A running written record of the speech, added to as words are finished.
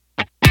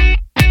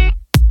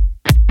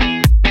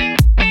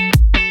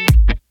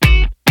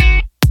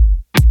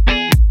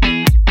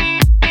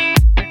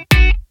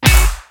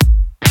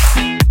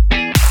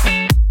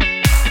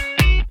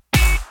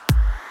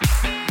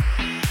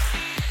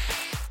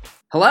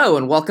Hello,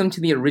 and welcome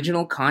to the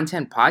Original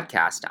Content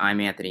Podcast.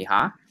 I'm Anthony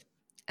Ha.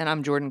 And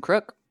I'm Jordan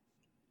Crook.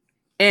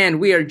 And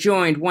we are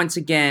joined once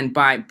again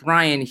by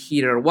Brian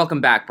Heater.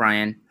 Welcome back,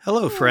 Brian.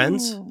 Hello,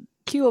 friends.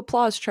 Cue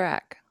applause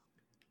track.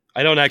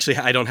 I don't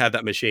have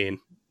that machine.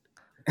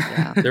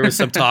 Yeah. There was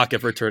some talk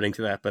of returning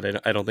to that,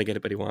 but I don't think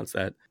anybody wants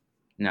that.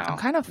 No. I'm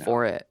kind of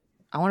for it.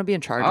 I want to be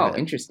in charge of it. Oh,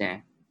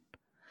 interesting.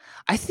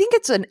 I think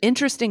it's an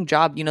interesting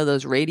job. You know,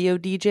 those radio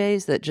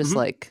DJs that just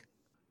like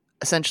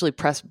essentially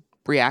press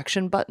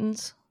reaction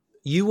buttons.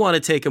 You want to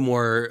take a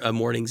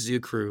morning zoo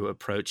crew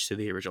approach to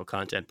the Original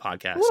Content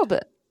Podcast. A little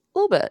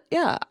bit.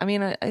 Yeah. I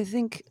mean, I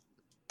think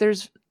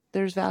there's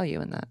value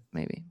in that.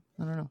 Maybe.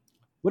 I don't know.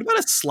 What about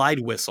a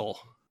slide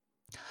whistle?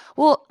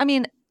 Well, I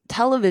mean,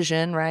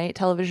 television, right?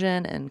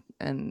 Television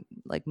and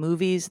like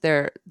movies,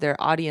 they're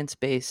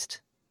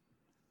audience-based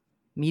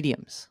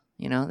mediums.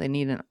 You know, they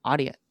need an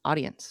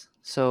audience.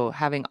 So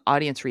having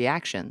audience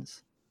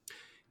reactions.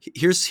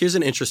 Here's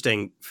an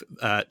interesting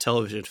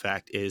television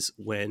fact: is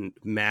when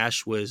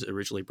MASH was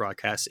originally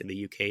broadcast in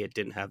the UK, it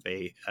didn't have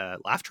a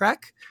laugh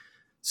track.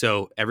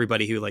 So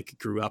everybody who like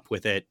grew up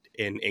with it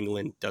in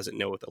England doesn't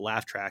know what the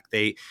laugh track.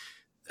 It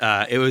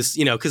was,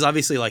 you know, because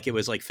obviously like it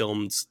was like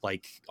filmed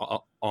like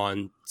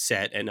on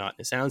set and not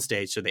in a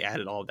soundstage, so they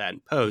added all of that in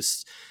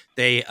post.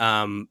 They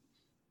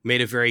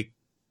made a very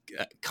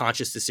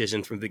conscious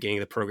decision from the beginning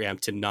of the program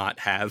to not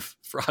have,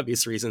 for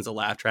obvious reasons, a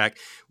laugh track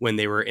when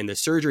they were in the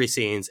surgery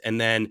scenes. And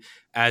then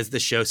as the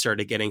show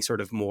started getting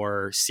sort of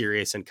more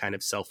serious and kind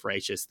of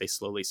self-righteous, they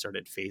slowly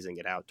started phasing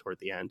it out toward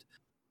the end.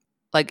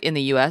 Like in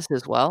the US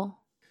as well?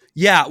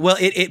 Yeah, well,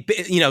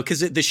 it you know,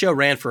 because the show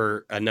ran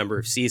for a number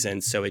of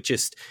seasons, so it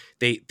just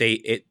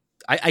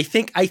I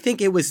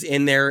think it was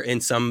in there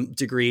in some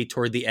degree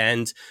toward the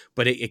end,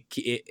 but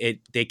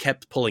they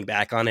kept pulling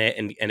back on it,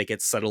 and it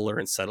gets subtler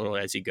and subtler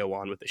as you go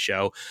on with the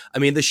show. I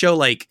mean, the show,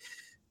 like,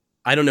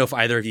 I don't know if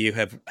either of you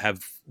have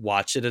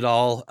watched it at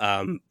all.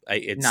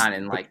 It's not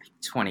in like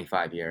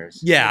 25 years.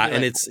 Yeah, Maybe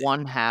and like it's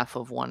one half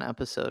of one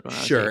episode. When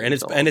sure, I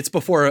was and it's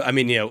before. I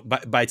mean, you know,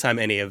 by the time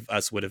any of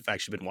us would have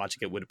actually been watching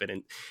it, would have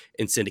been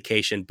in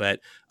syndication. But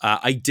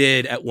I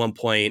did at one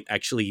point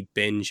actually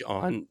binge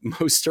on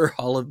most or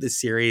all of the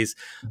series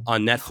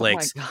on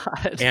Netflix. Oh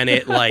my God. And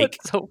it like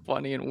so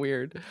funny and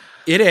weird.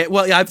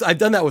 Well, yeah, I've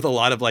done that with a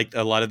lot of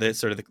the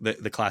sort of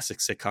the classic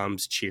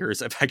sitcoms.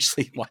 Cheers. I've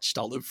actually watched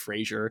all of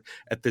Frasier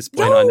at this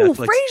point on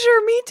Netflix.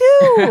 Frasier, me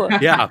too.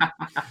 Yeah.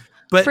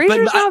 But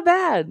Frasier's not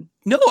bad.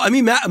 No, I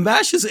mean,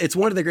 MASH it's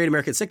one of the great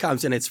American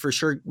sitcoms, and it's for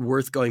sure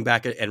worth going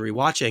back and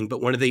rewatching.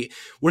 But one of the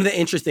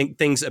interesting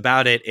things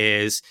about it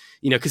is,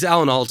 you know, because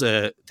Alan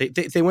Alda,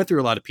 they went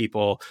through a lot of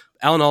people.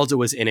 Alan Alda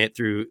was in it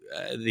through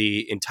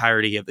the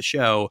entirety of the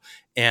show,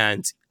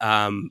 and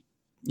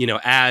you know,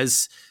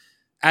 as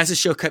the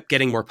show kept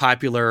getting more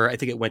popular, I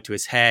think it went to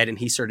his head, and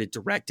he started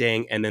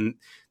directing, and then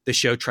the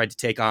show tried to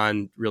take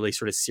on really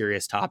sort of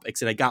serious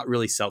topics, and it got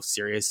really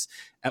self-serious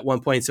at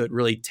one point. So it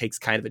really takes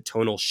kind of a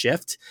tonal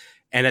shift.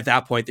 And at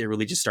that point, they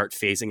really just start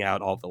phasing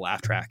out all of the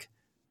laugh track.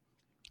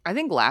 I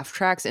think laugh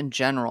tracks in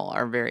general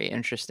are very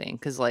interesting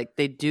because like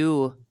they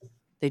do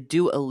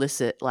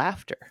elicit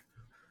laughter,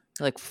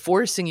 like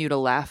forcing you to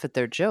laugh at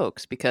their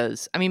jokes.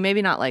 Because I mean,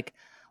 maybe not like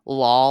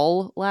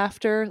lol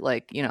laughter,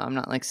 like, you know, I'm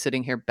not like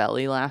sitting here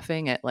belly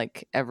laughing at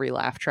like every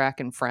laugh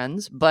track in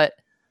Friends, but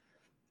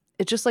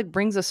it just like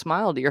brings a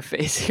smile to your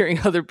face hearing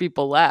other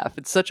people laugh.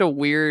 It's such a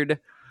weird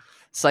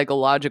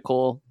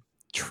psychological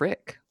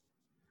trick.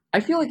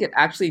 I feel like it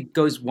actually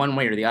goes one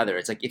way or the other.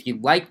 It's like if you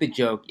like the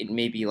joke, it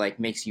maybe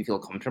like makes you feel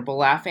comfortable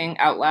laughing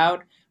out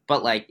loud.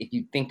 But like if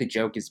you think the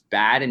joke is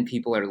bad and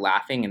people are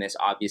laughing in this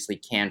obviously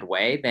canned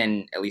way,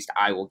 then at least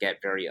I will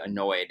get very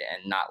annoyed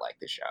and not like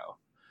the show.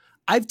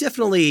 I've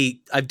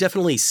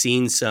definitely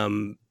seen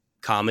some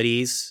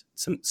comedies,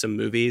 some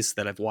movies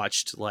that I've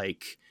watched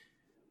like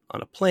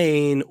on a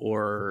plane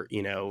or,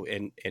 you know,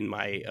 in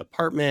my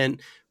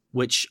apartment,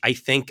 which I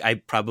think I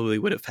probably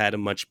would have had a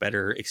much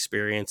better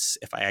experience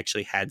if I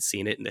actually had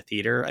seen it in the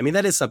theater. I mean,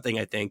 that is something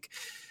I think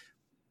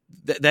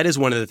that is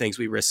one of the things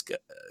we risk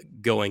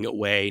going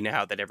away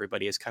now that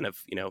everybody is kind of,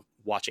 you know,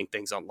 watching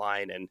things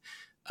online, and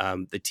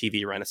the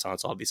TV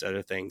renaissance, all these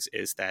other things,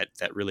 is that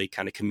really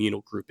kind of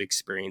communal group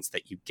experience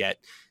that you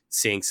get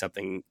seeing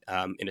something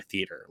in a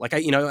theater. Like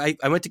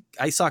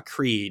I saw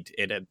Creed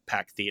in a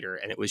packed theater,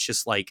 and it was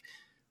just like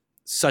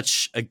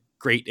such a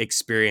great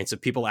experience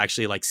of people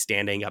actually like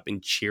standing up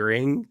and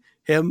cheering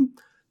him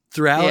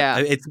throughout.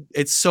 Yeah.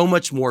 It's so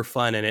much more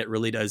fun, and it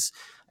really does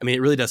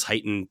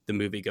heighten the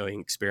movie going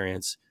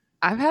experience.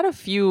 I've had a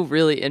few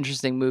really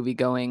interesting movie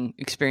going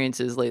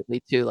experiences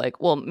lately too.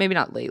 Like, well, maybe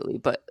not lately,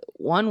 but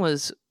one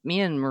was me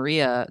and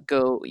Maria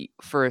go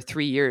for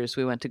 3 years.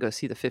 We went to go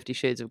see the 50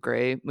 Shades of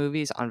Grey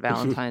movies on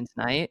Valentine's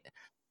night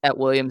at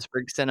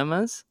Williamsburg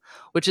Cinemas,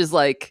 which is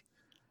like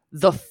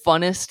the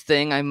funnest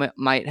thing I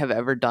might have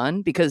ever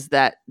done, because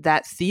that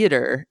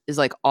theater is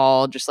like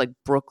all just like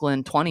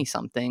Brooklyn 20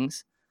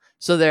 somethings.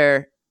 So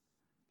they're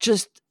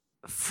just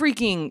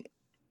freaking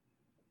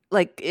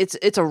like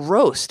it's a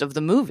roast of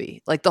the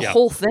movie, like the Yeah.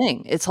 whole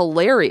thing. It's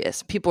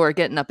hilarious. People are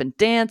getting up and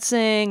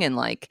dancing, and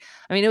like,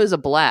 I mean, it was a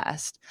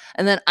blast.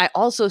 And then I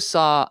also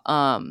saw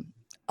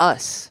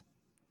Us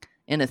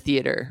in a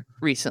theater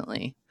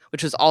recently,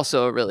 which was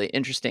also a really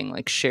interesting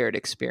like shared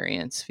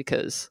experience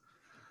because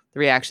the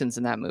reactions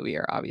in that movie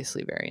are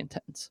obviously very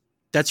intense.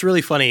 That's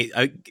really funny.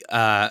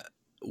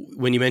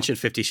 When you mentioned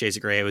 50 Shades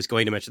of Grey, I was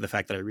going to mention the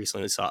fact that I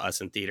recently saw Us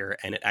in theater,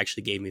 and it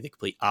actually gave me the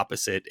complete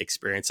opposite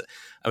experience.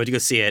 I went to go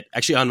see it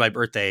actually on my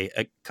birthday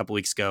a couple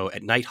weeks ago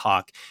at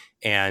Nighthawk,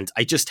 and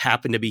I just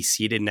happened to be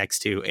seated next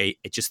to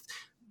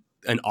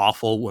an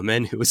awful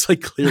woman who was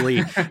like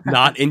clearly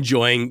not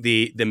enjoying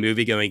the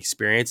movie going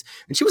experience.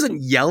 And she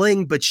wasn't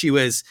yelling, but she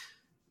was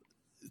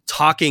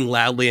talking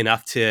loudly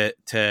enough to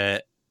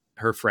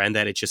her friend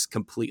that it just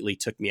completely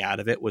took me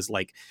out of it. Was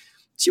like,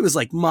 she was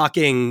like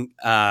mocking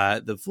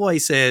the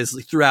voices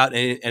throughout,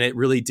 and it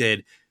really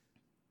did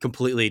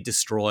completely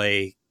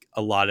destroy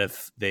a lot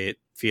of the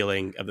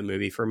feeling of the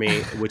movie for me,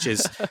 which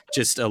is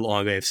just a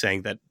long way of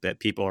saying that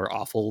people are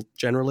awful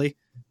generally.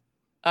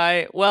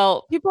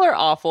 Well, people are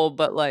awful,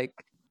 but like,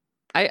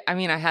 I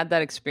mean, I had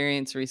that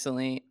experience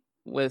recently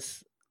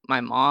with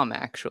my mom.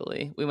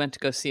 Actually, we went to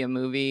go see a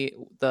movie,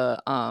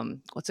 the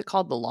what's it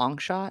called, The Long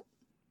Shot,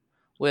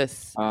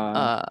 with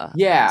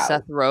Yeah.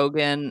 Seth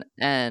Rogen,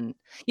 and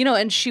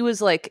and she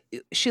was like,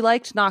 she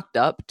liked Knocked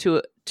Up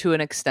to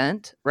an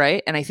extent,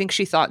 right? And I think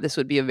she thought this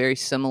would be a very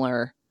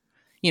similar,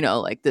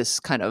 like this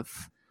kind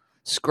of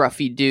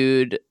scruffy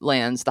dude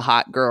lands the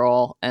hot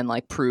girl and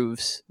like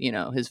proves,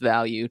 his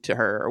value to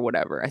her or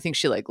whatever. I think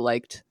she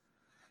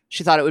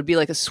she thought it would be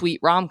like a sweet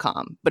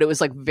rom-com, but it was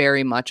like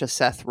very much a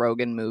Seth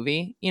Rogen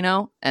movie,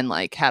 and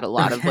like had a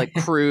lot of like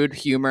crude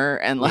humor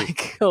and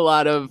like a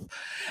lot of,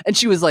 and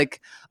she was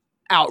like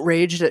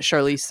outraged at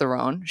Charlize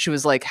Theron. She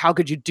was like, "How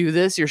could you do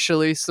this? You're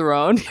Charlize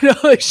Theron."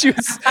 Like she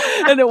was,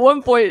 and at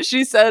one point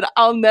she said,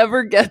 I'll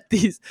never get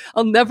this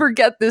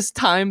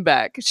time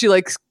back." She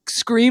like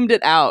screamed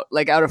it out,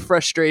 like out of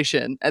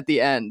frustration at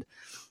the end.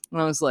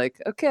 And I was like,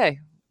 okay,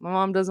 my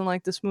mom doesn't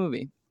like this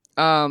movie.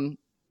 But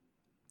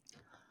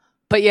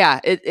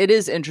yeah, it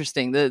is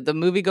interesting. The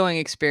movie going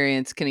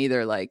experience can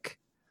either like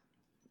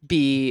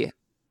be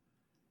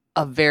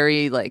a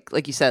very like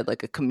you said,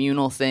 like a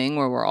communal thing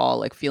where we're all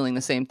like feeling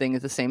the same thing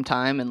at the same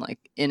time and like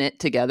in it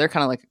together,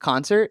 kind of like a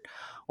concert,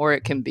 or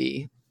it can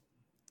be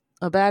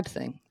a bad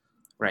thing.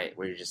 Right,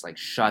 where you're just like,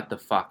 shut the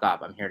fuck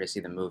up. I'm here to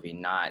see the movie,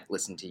 not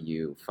listen to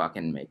you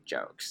fucking make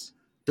jokes.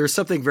 There's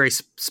something very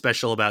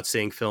special about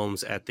seeing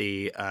films at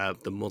the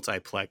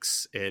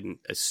multiplex in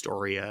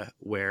Astoria,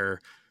 where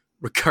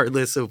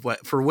regardless of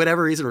for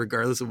whatever reason,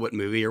 regardless of what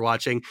movie you're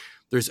watching,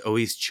 there's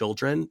always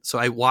children. So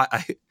I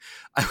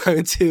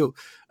went to,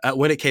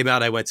 when it came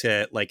out, I went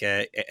to like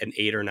an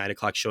 8 or 9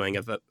 o'clock showing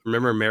of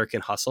remember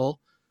American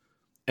Hustle?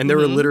 And there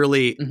were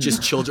literally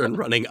just children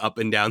running up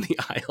and down the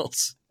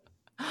aisles.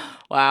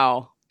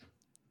 Wow.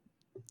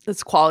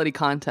 That's quality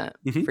content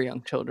for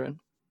young children.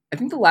 I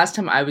think the last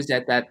time I was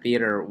at that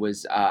theater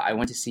was I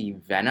went to see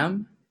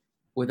Venom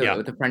with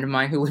a friend of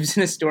mine who lives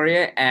in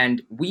Astoria,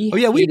 and we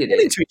we ran hated it.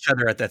 into each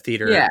other at that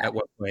theater at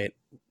one point.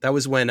 That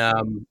was when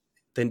the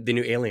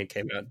new Alien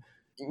came out.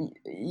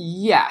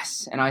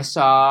 Yes, and I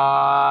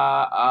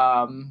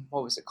saw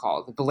what was it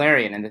called, The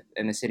Valerian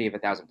in the City of a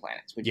Thousand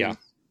Planets, which is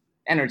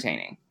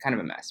entertaining, kind of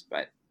a mess,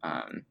 but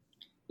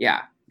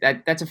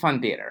that's a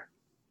fun theater.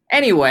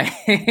 Anyway,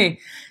 that's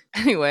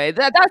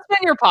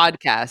been your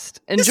podcast.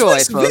 Enjoy,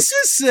 folks. This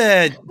is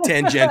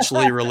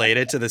tangentially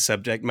related to the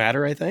subject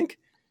matter, I think.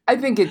 I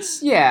think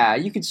it's,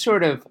 you could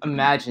sort of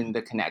imagine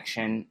the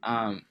connection.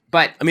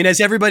 But I mean,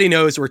 as everybody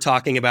knows, we're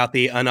talking about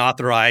the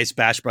unauthorized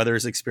Bash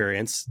Brothers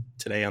experience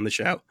today on the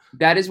show.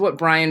 That is what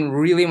Brian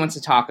really wants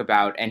to talk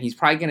about. And he's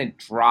probably going to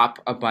drop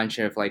a bunch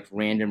of like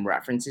random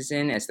references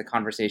in as the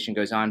conversation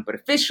goes on. But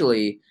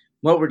officially,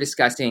 what we're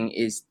discussing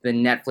is the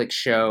Netflix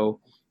show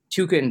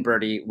Tuca and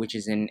Bertie, which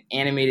is an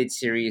animated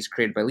series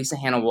created by Lisa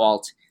Hannah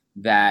Walt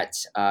that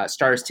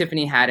stars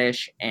Tiffany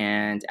Haddish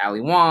and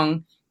Ali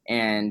Wong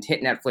and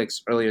hit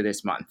Netflix earlier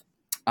this month.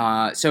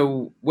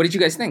 So what did you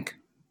guys think?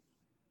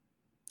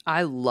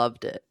 I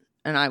loved it,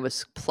 and I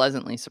was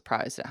pleasantly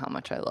surprised at how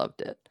much I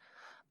loved it.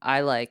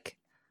 I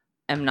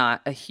am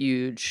not a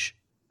huge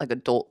like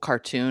adult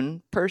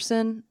cartoon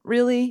person,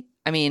 really.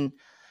 I mean,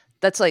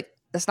 that's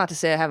not to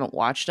say I haven't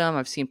watched them.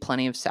 I've seen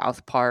plenty of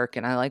South Park,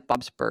 and I like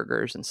Bob's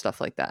Burgers and stuff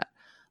like that.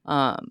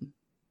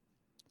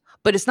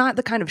 But it's not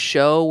the kind of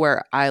show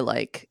where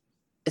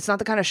it's not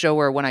the kind of show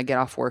where when I get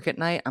off work at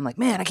night, I'm like,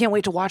 man, I can't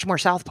wait to watch more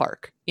South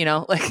Park.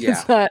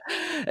 It's not,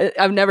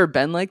 I've never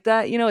been like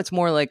that. It's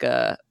more like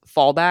a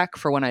fallback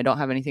for when I don't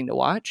have anything to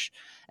watch.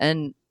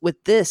 And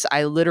with this,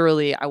 I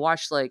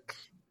watched like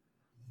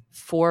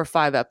 4 or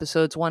 5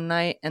 episodes one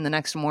night. And the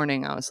next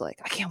morning I was like,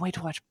 I can't wait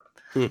to watch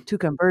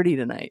Tuca and Bertie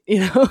tonight.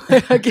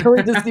 I can't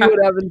wait to see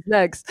what happens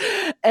next.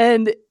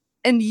 And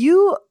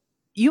you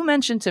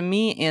mentioned to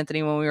me,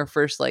 Anthony, when we were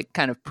first like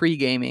kind of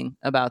pre-gaming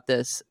about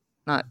this,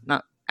 not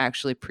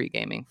actually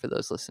pre-gaming for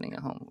those listening at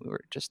home. We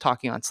were just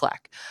talking on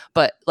Slack.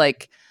 But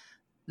like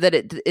that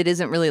it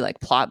isn't really like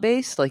plot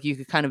based. Like you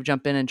could kind of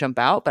jump in and jump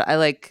out, but I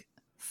like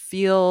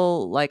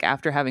feel like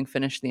after having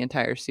finished the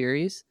entire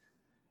series,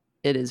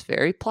 it is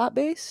very plot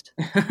based.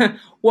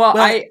 Well, Well,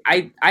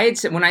 I had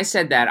said, when I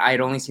said that, I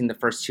had only seen the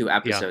first two yeah.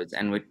 episodes,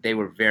 and they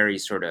were very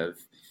sort of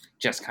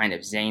just kind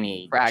of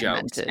zany jokes.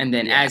 Fragmented, And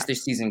then yeah. as the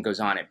season goes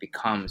on, it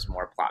becomes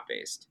more plot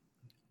based.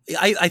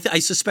 I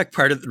suspect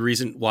part of the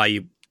reason why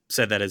you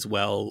said that as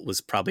well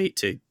was probably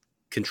to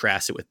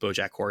contrast it with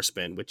BoJack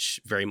Horseman, which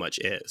very much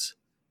is.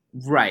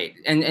 Right.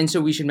 And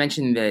so we should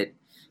mention that.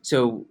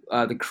 So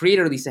the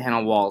creator, Lisa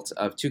Hannah Walt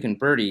of Tuca and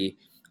Birdie,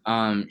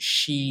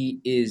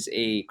 she is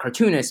a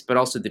cartoonist, but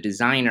also the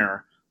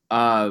designer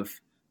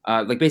of,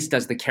 like basically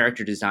does the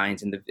character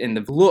designs, and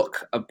the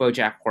look of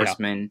BoJack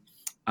Horseman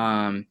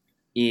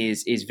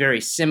is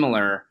very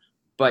similar,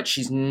 but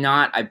she's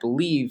not, I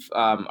believe,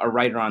 a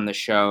writer on the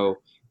show.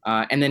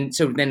 And then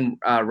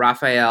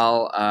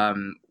Raphael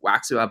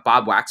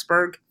Bob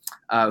Waxberg,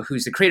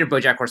 who's the creator of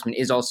BoJack Horseman,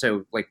 is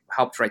also like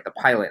helped write the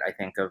pilot, I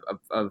think,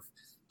 of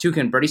Tuca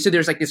and Birdie. So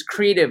there's like this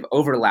creative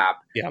overlap,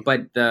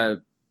 but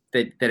that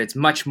it's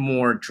much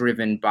more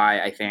driven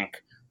by, I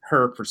think,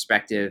 her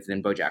perspective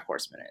than BoJack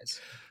Horseman is.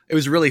 It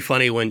was really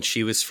funny when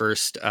she was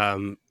first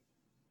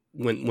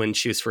when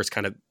she was first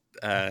kind of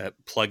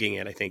plugging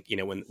it. I think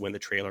when the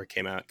trailer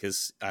came out,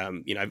 because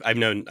I've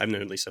known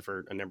Lisa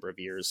for a number of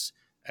years.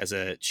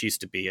 She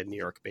used to be a New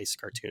York based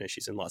cartoonist.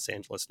 She's in Los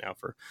Angeles now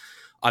for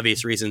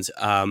obvious reasons.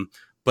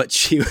 But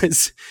she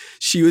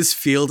was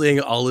fielding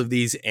all of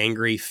these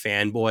angry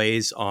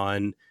fanboys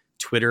on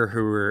Twitter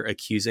who were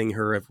accusing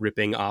her of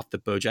ripping off the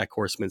BoJack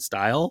Horseman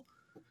style,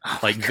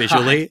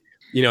 visually,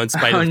 in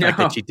spite of the fact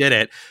that she did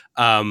it,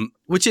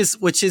 which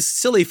is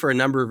silly for a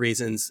number of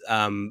reasons.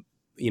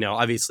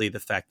 Obviously the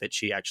fact that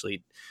she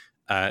actually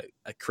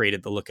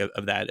created the look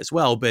of that as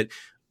well, but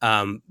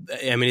I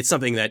mean, it's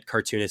something that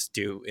cartoonists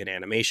do in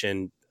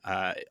animation,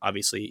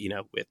 obviously,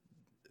 with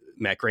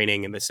Matt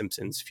Groening and The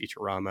Simpsons,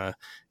 Futurama,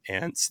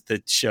 and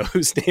the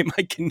show's name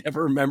I can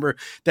never remember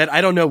that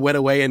I don't know went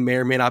away and may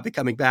or may not be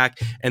coming back.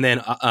 And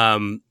then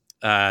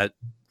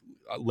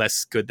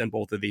less good than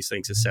both of these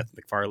things is Seth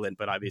MacFarlane,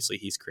 but obviously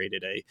he's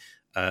created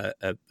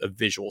a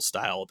visual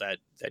style that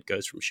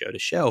goes from show to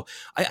show.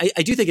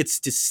 I do think it's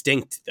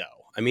distinct, though.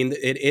 I mean,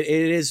 it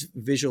is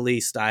visually,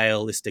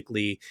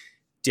 stylistically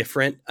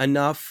different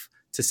enough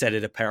to set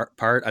it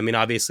apart. I mean,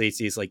 obviously it's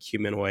these like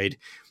humanoid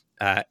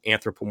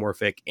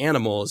anthropomorphic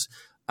animals,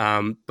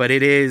 but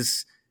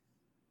it's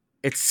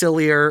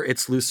sillier,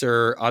 it's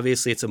looser.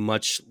 Obviously it's a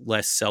much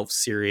less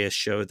self-serious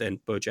show than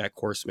BoJack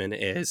Horseman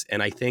is,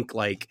 and I think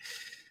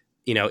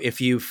if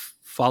you've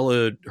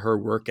followed her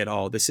work at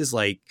all, this is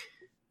like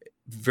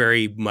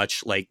very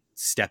much like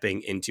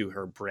stepping into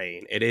her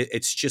brain.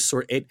 It's just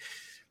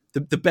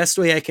the best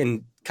way I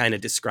can kind of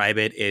describe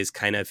it is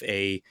kind of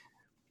an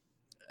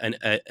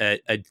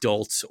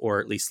adult, or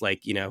at least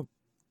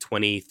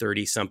 20,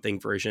 30 something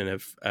version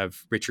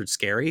of Richard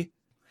Scarry.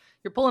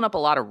 You're pulling up a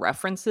lot of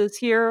references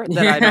here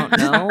that I don't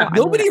know.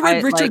 Nobody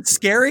read Richard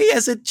Scarry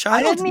as a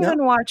child. I didn't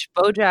even watch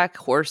BoJack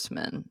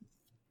Horseman.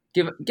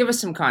 Give us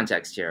some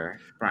context here,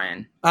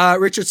 Brian.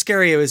 Richard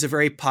Scarry was a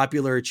very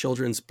popular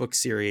children's book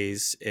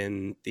series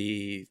in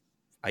the,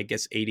 I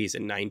guess, 80s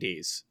and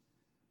 90s.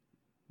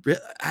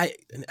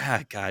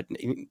 God,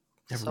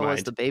 never mind.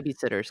 Was the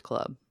Babysitters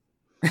Club.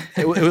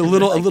 A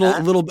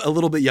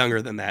little bit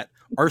younger than that.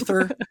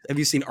 Arthur, have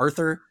you seen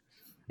Arthur?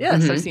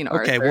 Yes, I've seen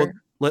Arthur. Okay, well,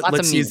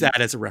 let's use that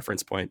as a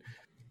reference point.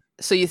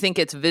 So you think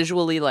it's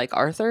visually like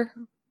Arthur?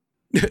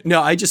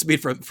 No, I just mean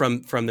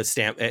from the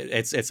stamp.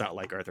 It's not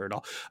like Arthur at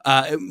all.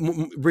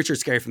 Richard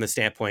Scarry from the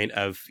standpoint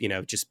of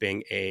just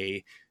being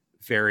a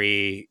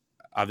very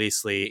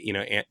obviously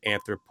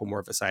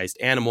anthropomorphized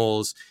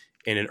animals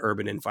in an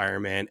urban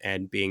environment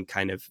and being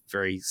kind of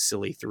very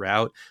silly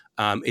throughout.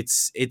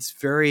 It's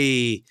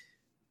very.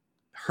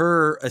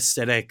 Her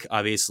aesthetic,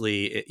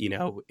 obviously,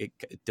 it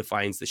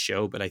defines the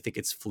show, but I think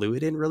it's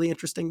fluid in really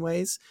interesting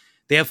ways.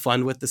 They have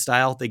fun with the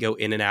style. They go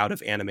in and out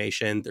of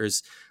animation.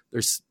 There's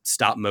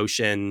stop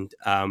motion.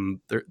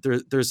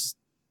 There's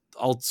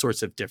all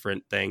sorts of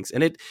different things.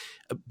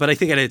 But I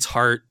think at its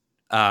heart,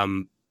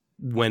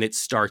 when it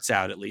starts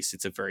out, at least,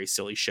 it's a very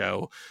silly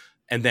show.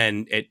 And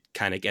then it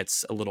kind of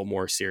gets a little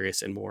more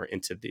serious and more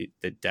into the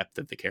depth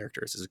of the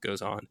characters as it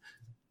goes on.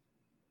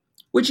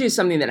 Which is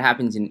something that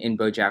happens in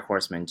BoJack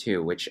Horseman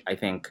too, which I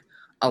think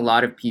a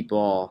lot of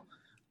people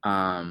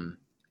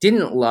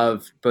didn't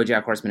love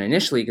BoJack Horseman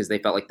initially because they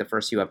felt like the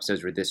first few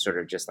episodes were this sort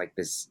of just like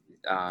this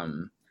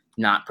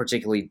not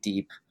particularly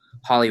deep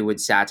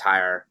Hollywood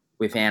satire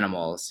with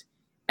animals.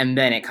 And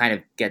then it kind of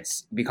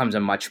becomes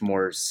a much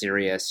more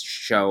serious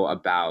show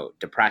about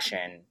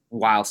depression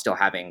while still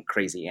having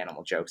crazy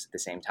animal jokes at the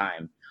same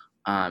time.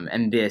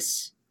 And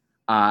this,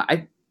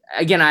 I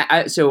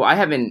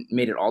haven't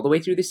made it all the way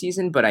through the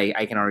season, but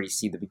I can already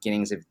see the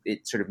beginnings of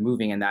it sort of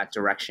moving in that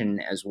direction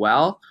as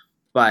well.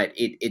 But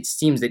it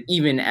seems that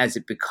even as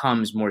it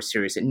becomes more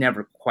serious, it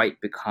never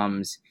quite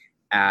becomes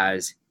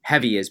as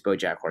heavy as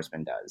BoJack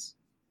Horseman does.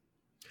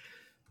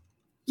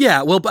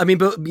 Yeah, well, I mean,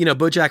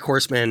 BoJack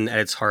Horseman at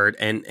its heart,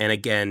 and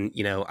again,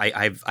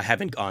 I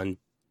haven't gone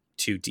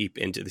too deep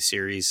into the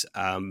series.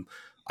 I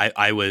think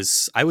I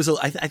was a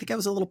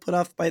little put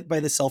off by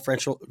the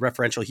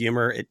self-referential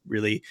humor. It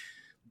really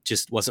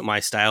just wasn't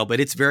my style,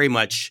 but it's very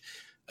much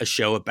a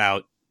show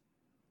about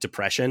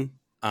depression.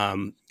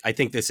 I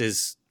think this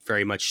is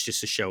very much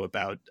just a show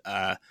about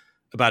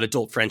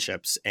adult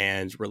friendships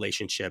and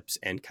relationships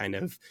and kind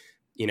of,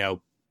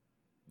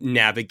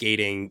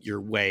 navigating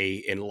your way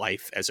in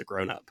life as a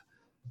grown up.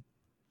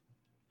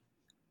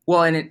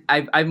 Well,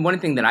 and one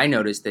thing that I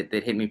noticed that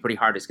hit me pretty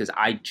hard is because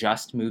I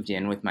just moved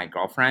in with my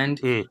girlfriend,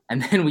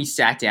 and then we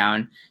sat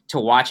down to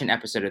watch an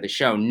episode of the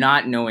show,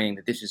 not knowing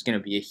that this was going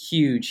to be a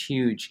huge,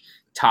 huge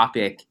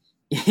topic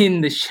in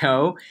the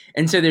show.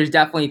 And so there's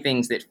definitely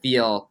things that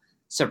feel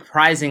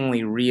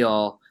surprisingly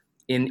real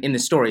in the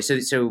story.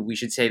 So we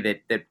should say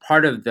that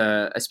part of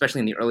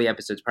especially in the early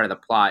episodes, part of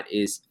the plot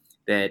is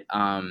that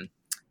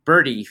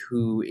Birdie,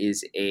 who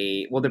is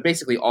they're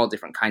basically all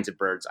different kinds of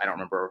birds. I don't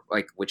remember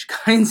like which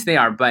kinds they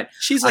are, but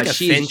she's like a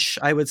finch,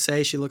 I would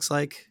say she looks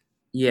like.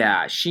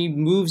 Yeah, she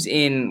moves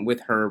in with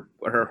her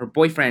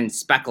boyfriend.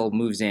 Speckle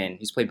moves in.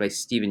 He's played by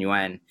Steven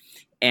Yeun,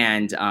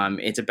 and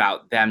it's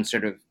about them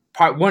sort of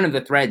one of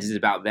the threads is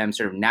about them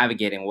sort of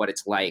navigating what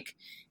it's like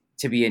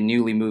to be a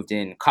newly moved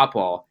in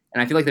couple.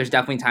 And I feel like there's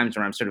definitely times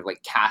where I'm sort of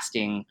like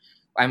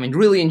I'm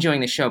really enjoying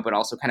the show, but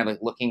also kind of like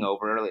looking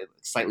over, like,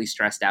 slightly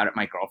stressed out at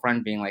my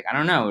girlfriend, being like, I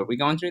don't know, are we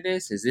going through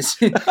this? Is this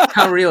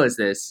how real is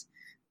this?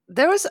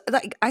 There was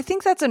like, I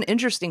think that's an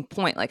interesting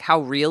point. Like, how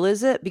real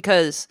is it?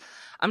 Because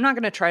I'm not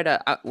going to try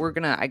to, we're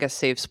going to, I guess,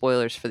 save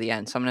spoilers for the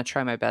end. So I'm going to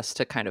try my best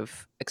to kind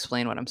of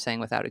explain what I'm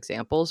saying without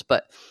examples.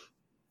 But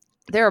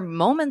there are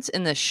moments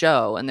in this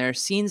show and there are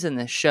scenes in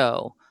this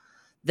show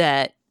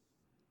that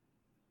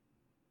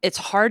it's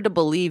hard to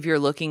believe you're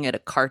looking at a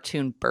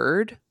cartoon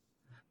bird,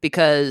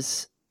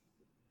 because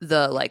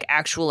the like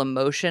actual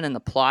emotion and the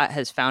plot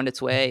has found its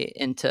way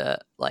into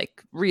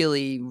like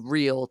really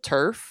real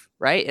turf,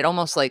 right? It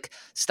almost like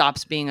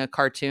stops being a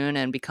cartoon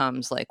and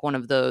becomes like one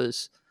of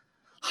those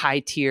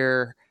high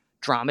tier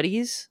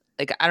dramedies.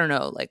 Like, I don't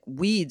know, like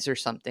Weeds or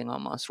something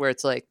almost, where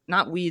it's like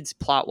not Weeds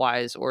plot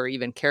wise or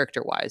even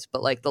character wise,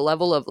 but like the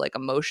level of like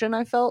emotion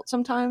I felt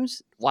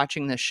sometimes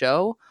watching the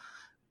show,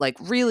 like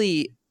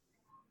really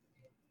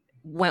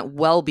went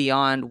well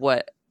beyond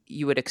what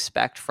you would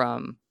expect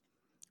from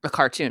a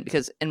cartoon.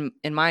 Because in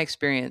my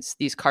experience,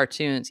 these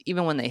cartoons,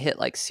 even when they hit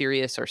like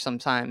serious or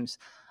sometimes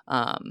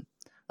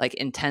like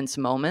intense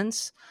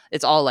moments,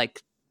 it's all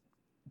like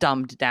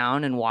dumbed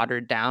down and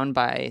watered down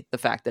by the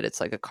fact that it's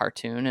like a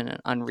cartoon and an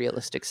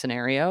unrealistic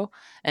scenario.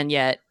 And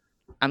yet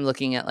I'm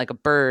looking at like a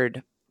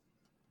bird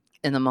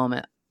in the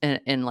moment,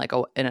 in like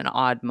in an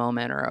odd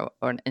moment or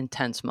an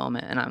intense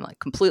moment, and I'm like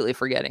completely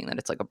forgetting that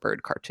it's like a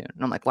bird cartoon,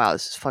 and I'm like, wow,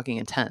 this is fucking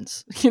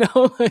intense.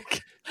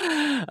 Like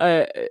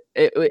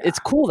it's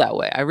cool that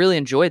way. I really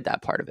enjoyed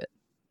that part of it.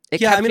 It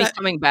kept me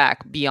coming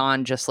back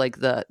beyond just like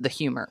the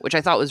humor, which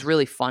I thought was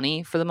really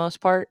funny for the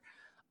most part.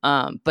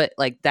 But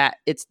like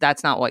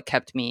that's not what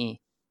kept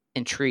me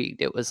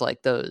intrigued. It was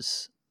like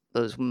those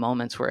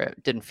moments where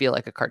it didn't feel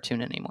like a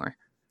cartoon anymore.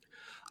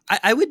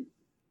 I would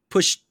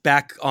push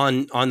back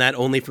on that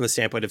only from the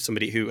standpoint of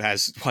somebody who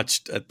has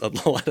watched a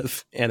lot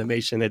of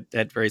animation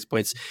at various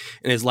points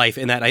in his life,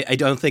 in that I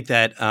don't think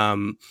that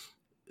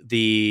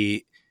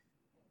the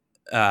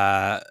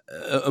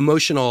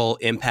emotional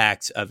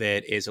impact of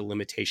it is a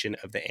limitation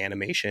of the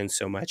animation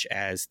so much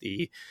as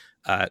the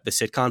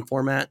sitcom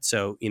format.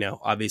 So,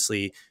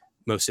 obviously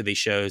most of these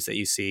shows that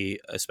you see,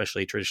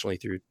 especially traditionally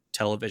through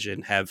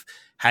television, have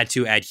had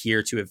to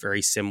adhere to a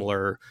very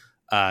similar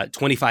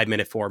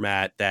 25-minute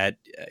format that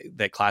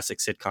classic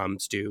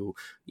sitcoms do,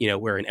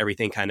 wherein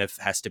everything kind of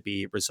has to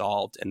be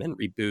resolved and then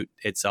reboot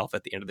itself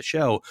at the end of the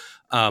show.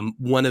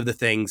 One of the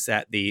things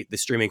that the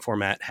streaming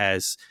format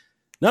has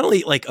not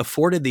only like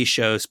afforded these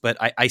shows, but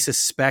I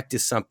suspect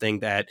is something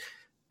that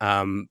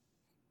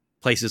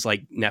places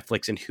like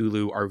Netflix and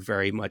Hulu are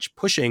very much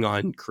pushing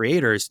on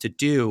creators to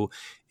do,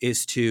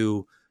 is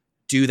to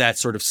do that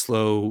sort of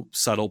slow,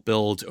 subtle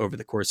build over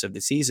the course of the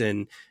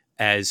season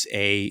as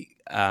a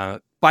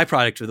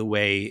byproduct of the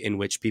way in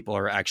which people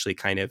are actually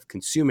kind of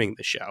consuming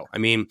the show. I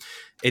mean,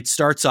 it does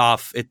start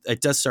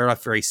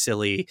off very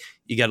silly.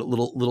 You get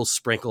little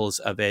sprinkles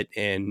of it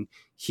in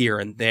here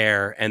and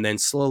there. And then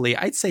slowly,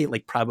 I'd say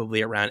like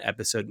probably around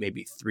episode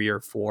maybe 3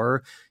 or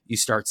 4, you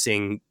start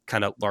seeing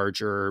kind of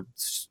larger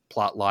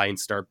plot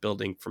lines start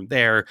building from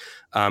there.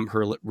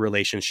 Her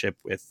relationship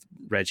with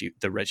Reggie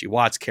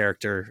Watts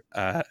character,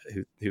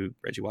 who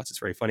Reggie Watts is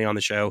very funny on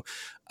the show.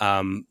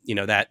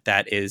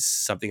 That is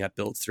something that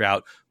builds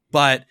throughout.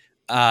 But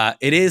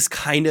it is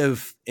kind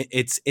of,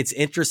 it's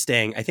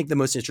interesting. I think the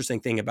most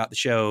interesting thing about the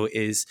show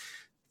is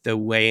the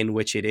way in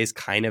which it is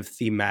kind of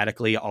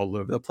thematically all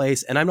over the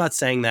place. And I'm not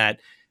saying that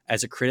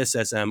as a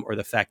criticism or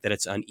the fact that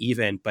it's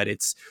uneven, but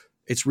it's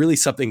really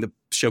something the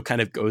show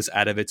kind of goes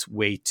out of its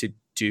way to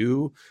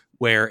do,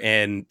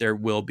 wherein there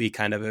will be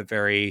kind of a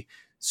very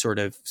sort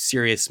of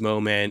serious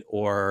moment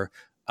or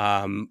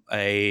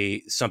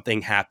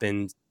something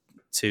happened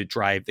to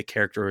drive the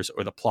characters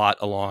or the plot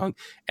along,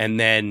 and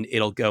then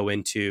it'll go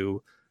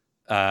into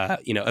a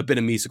bit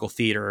of musical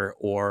theater,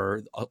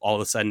 or all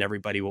of a sudden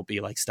everybody will be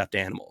like stuffed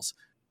animals.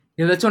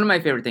 That's one of my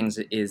favorite things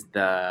is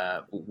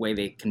the way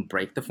they can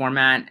break the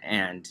format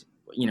and,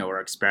 or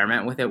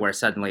experiment with it, where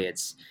suddenly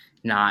it's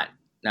not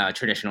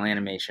traditional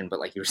animation, but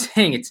like you were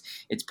saying,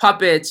 it's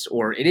puppets,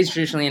 or it is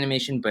traditional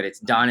animation, but it's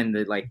done in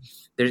the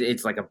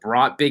it's like a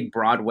big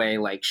Broadway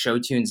like show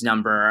tunes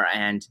number,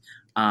 and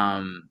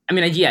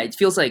it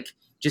feels like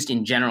just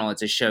in general,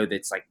 it's a show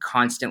that's like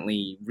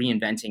constantly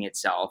reinventing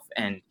itself,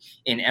 and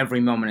in every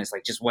moment is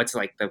like just what's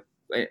like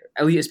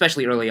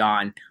especially early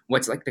on,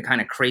 what's like the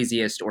kind of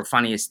craziest or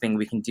funniest thing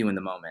we can do in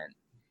the moment.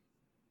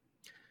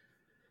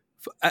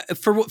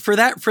 For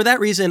that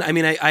reason, I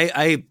mean,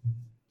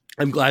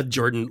 I'm glad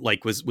Jordan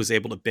like was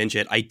able to binge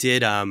it. I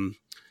did.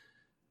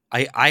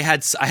 I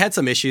had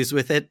some issues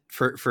with it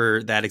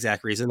for that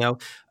exact reason though.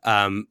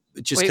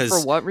 Just because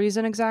for what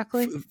reason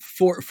exactly?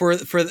 For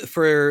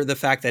the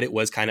fact that it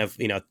was kind of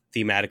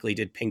thematically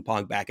did ping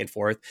pong back and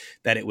forth.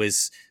 That it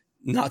was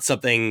not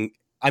something.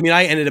 I mean,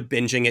 I ended up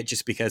binging it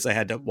just because I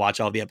had to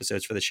watch all the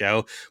episodes for the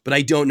show. But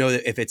I don't know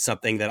if it's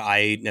something that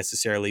I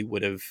necessarily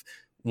would have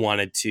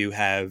wanted to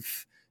have,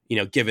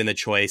 given the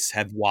choice,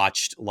 have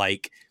watched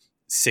like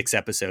 6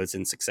 episodes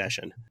in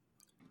succession.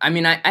 I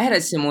mean, I had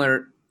a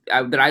similar,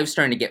 but I was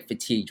starting to get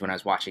fatigued when I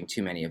was watching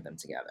too many of them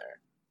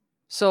together.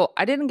 So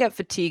I didn't get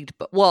fatigued,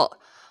 but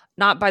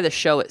not by the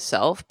show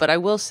itself, but I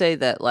will say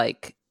that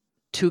like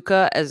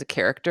Tuca as a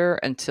character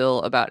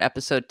until about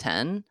episode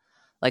 10,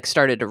 like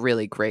started to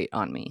really grate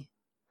on me.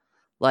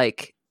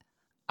 Like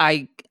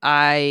I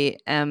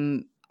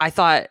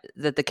thought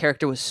that the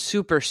character was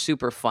super,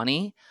 super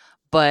funny,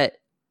 but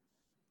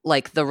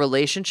like the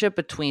relationship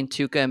between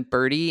Tuca and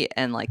Birdie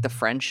and like the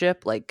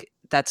friendship, like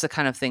that's the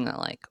kind of thing that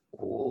like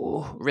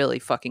really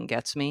fucking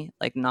gets me.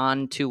 Like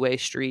non-two-way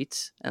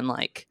streets and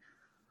like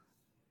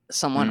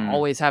someone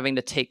always having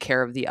to take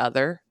care of the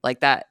other. Like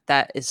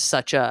that is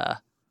such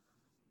a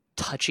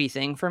touchy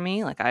thing for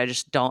me. Like I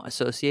just don't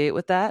associate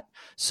with that.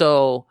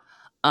 So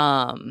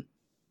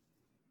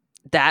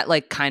that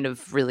like kind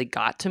of really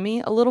got to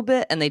me a little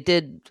bit, and they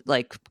did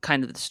like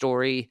kind of the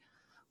story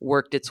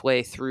worked its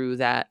way through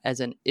that as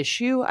an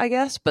issue, I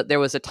guess. But there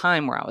was a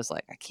time where I was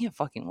like, I can't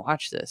fucking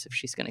watch this if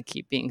she's going to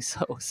keep being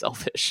so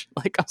selfish.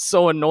 Like I'm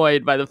so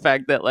annoyed by the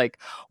fact that like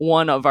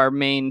one of our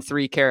main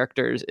 3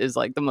 characters is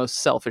like the most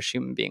selfish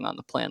human being on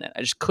the planet.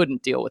 I just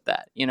couldn't deal with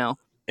that,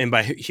 And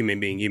by human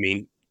being, you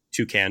mean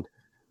toucan.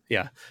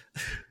 Yeah.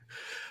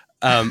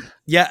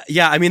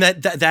 Yeah. I mean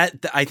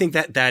that I think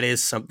that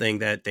is something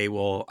that they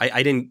will.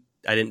 I didn't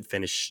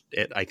finish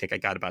it. I think I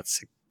got about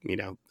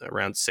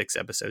around 6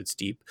 episodes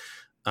deep.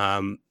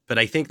 But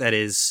I think that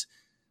is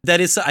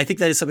I think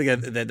that is something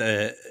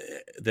that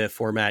the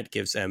format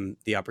gives them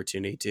the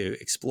opportunity to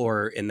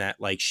explore. In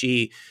that, like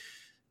she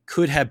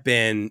could have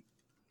been.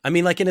 I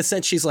mean, like in a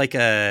sense, she's like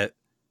a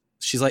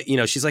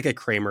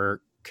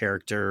Kramer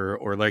character,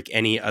 or like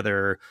any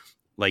other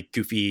like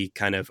goofy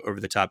kind of over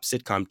the top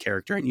sitcom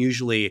character. And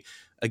usually,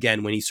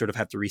 again, when you sort of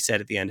have to reset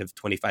at the end of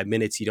 25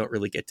 minutes, you don't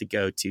really get to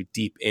go too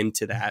deep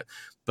into that.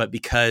 But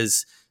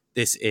because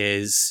this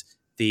is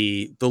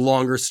the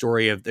longer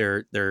story of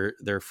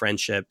their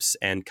friendships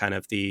and kind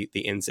of the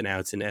ins and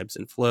outs and ebbs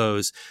and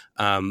flows,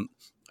 I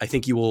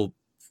think you will,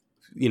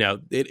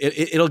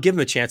 it'll give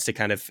them a chance to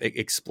kind of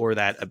explore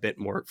that a bit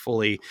more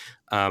fully.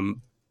 How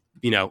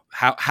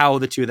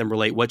the two of them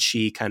relate, what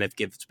she kind of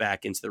gives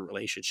back into the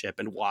relationship,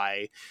 and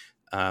why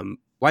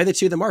the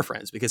two of them are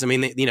friends. Because I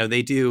mean,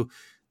 they do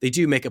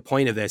make a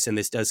point of this, and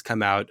this does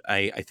come out,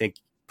 I think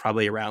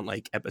probably around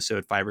like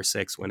episode 5 or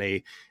 6,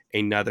 when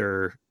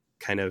another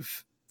kind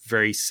of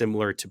very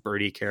similar to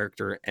Birdie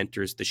character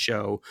enters the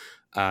show,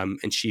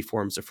 and she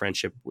forms a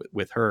friendship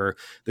with her.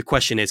 The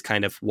question is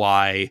kind of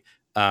why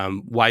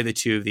the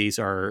two of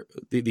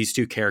these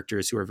two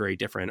characters who are very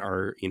different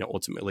are,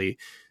 ultimately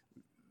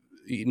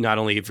not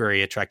only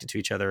very attracted to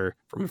each other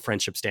from a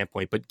friendship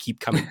standpoint, but keep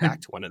coming back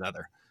to one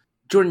another.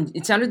 Jordan,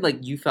 it sounded like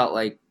you felt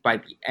like by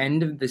the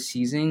end of the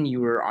season, you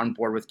were on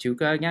board with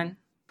Tuca again.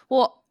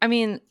 Well, I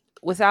mean,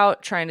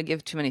 without trying to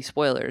give too many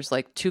spoilers,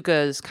 like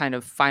Tuca's kind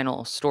of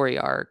final story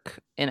arc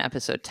in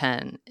episode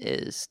 10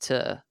 is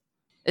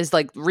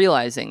like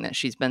realizing that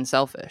she's been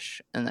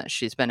selfish and that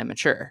she's been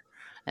immature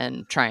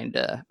and trying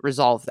to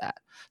resolve that.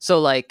 So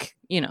like,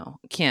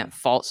 can't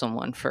fault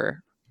someone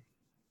for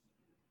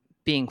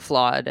being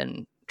flawed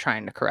and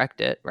trying to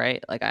correct it,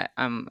 right? Like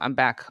I'm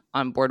back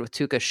on board with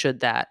Tuca should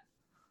that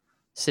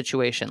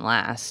situation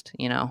last,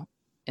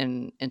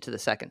 into the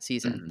second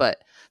season. Mm-hmm.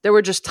 But there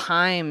were just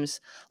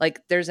times,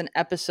 like there's an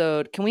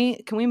episode. Can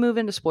we move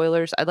into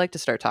spoilers? I'd like to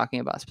start talking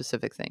about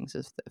specific things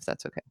if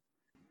that's okay.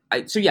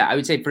 I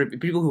would say for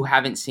people who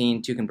haven't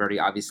seen Tuca and Birdie,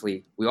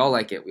 obviously we all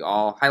like it. We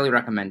all highly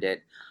recommend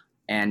it.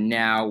 And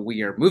now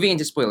we are moving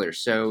into spoilers.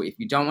 So if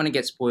you don't want to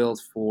get spoiled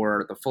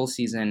for the full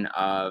season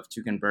of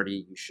Tuca and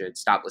Birdie, you should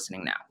stop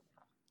listening now.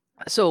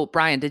 So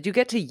Brian, did you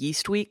get to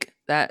Yeast Week,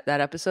 that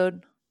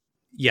episode?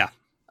 Yeah.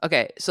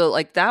 Okay, so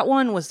like that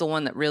one was the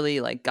one that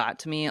really like got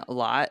to me a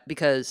lot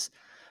because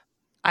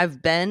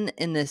I've been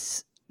in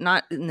this,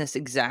 not in this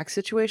exact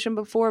situation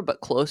before,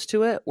 but close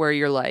to it, where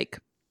you're like,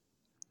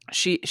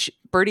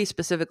 Birdie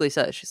specifically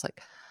says, she's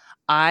like,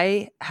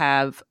 I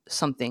have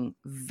something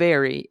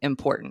very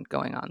important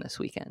going on this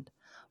weekend,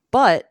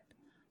 but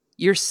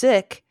you're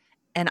sick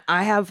and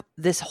I have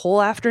this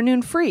whole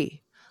afternoon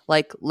free.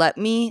 Like, let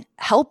me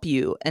help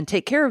you and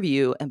take care of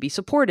you and be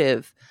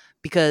supportive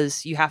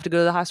because you have to go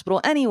to the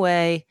hospital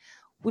anyway.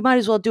 We might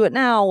as well do it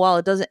now while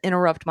it doesn't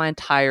interrupt my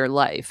entire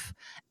life.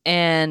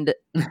 And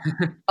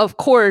of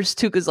course,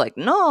 Tuca's like,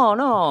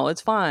 no,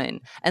 it's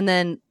fine. And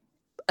then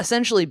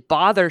essentially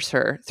bothers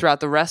her throughout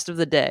the rest of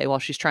the day while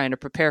she's trying to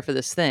prepare for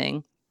this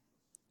thing.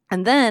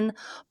 And then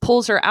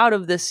pulls her out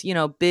of this,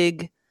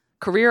 big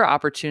career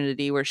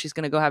opportunity where she's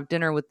going to go have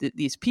dinner with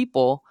these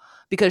people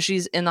because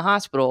she's in the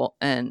hospital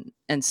and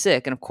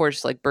sick. And of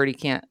course, like Birdie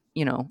can't,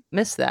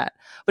 miss that.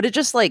 But it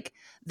just like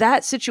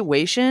that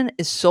situation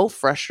is so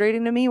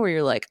frustrating to me where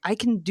you're like, I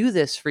can do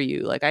this for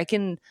you. Like I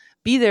can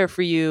be there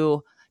for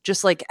you.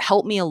 Just like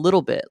help me a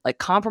little bit, like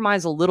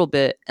compromise a little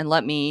bit and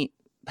let me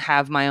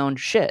have my own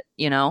shit,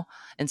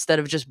 instead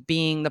of just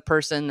being the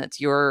person that's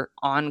your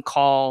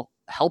on-call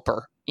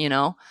helper,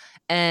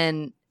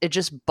 and it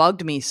just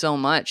bugged me so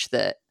much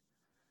that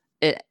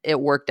it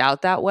worked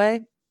out that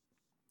way.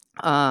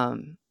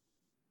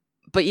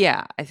 But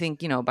yeah, I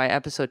think, by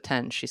episode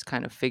 10, she's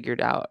kind of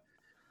figured out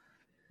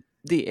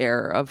the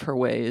error of her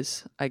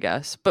ways, I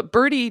guess. But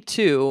Birdie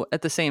too,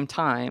 at the same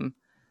time,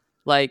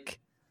 like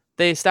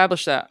they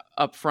established that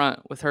up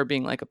front with her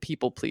being like a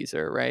people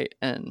pleaser, right?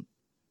 And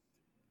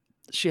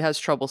she has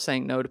trouble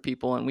saying no to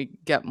people, and we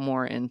get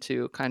more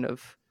into kind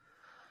of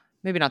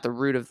maybe not the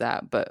root of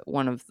that, but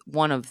one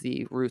of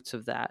the roots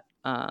of that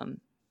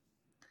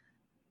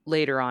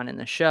later on in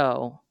the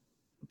show.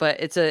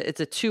 But it's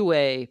a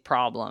two-way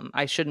problem.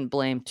 I shouldn't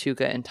blame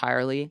Tuca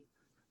entirely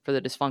for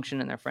the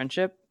dysfunction in their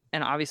friendship,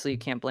 and obviously you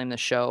can't blame the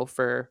show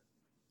for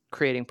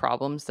creating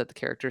problems that the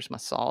characters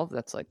must solve.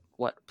 That's like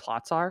what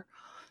plots are.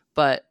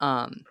 But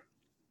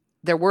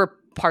there were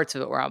parts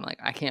of it where I'm like,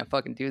 I can't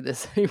fucking do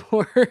this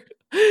anymore.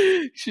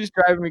 She's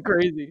driving me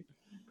crazy.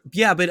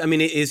 Yeah, but I mean,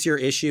 is your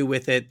issue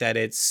with it that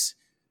it's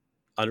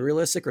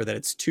unrealistic or that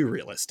it's too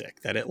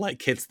realistic, that it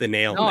like hits the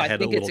nail on the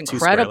head a little too squarely? I think it's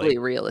incredibly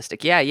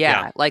realistic.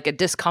 Yeah. Like a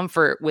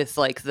discomfort with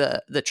like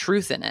the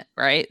truth in it,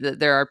 right? That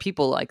there are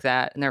people like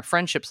that and there are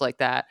friendships like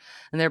that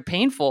and they're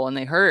painful and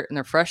they hurt and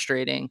they're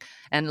frustrating.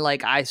 And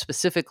like, I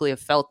specifically have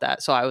felt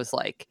that. So I was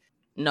like,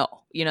 no,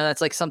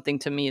 that's like something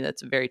to me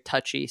that's very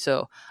touchy.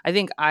 So I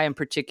think I in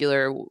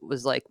particular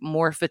was like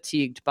more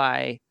fatigued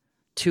by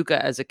Tuca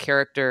as a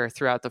character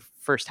throughout the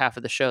first half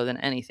of the show than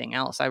anything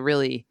else. I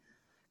really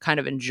kind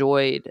of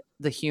enjoyed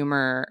the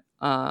humor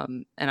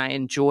and I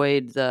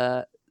enjoyed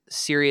the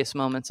serious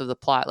moments of the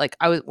plot. Like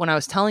when I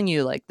was telling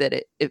you like that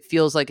it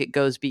feels like it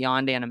goes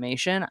beyond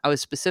animation, I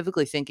was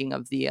specifically thinking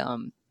of the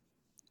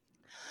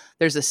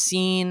there's a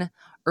scene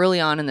early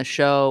on in the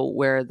show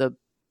where the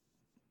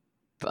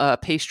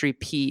Pastry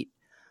Pete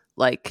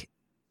like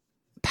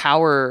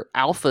power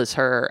alphas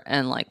her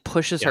and like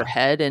pushes her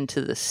head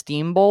into the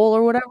steam bowl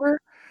or whatever,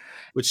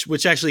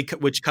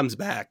 which comes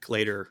back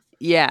later.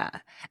 Yeah.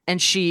 And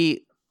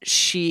she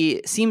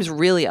seems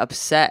really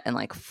upset and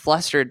like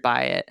flustered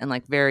by it and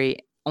like very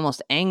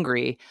almost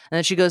angry. And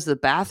then she goes to the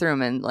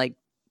bathroom and like,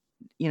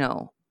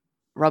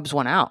 rubs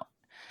one out.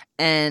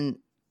 And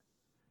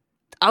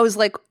I was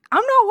like,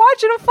 I'm not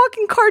watching a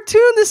fucking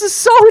cartoon. This is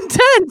so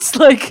intense.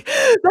 Like,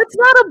 that's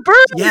not a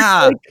bird.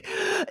 Yeah.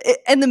 Like,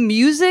 and the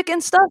music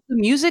and stuff, the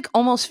music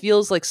almost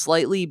feels like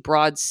slightly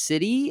Broad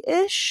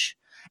City-ish.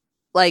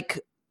 Like,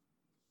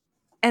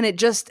 and it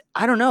just,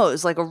 I don't know, it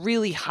was like a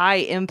really high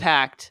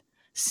impact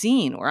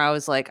scene where I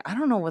was like, I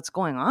don't know what's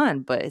going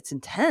on, but it's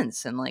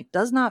intense and like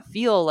does not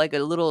feel like a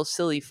little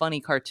silly, funny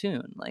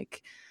cartoon.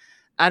 Like,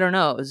 I don't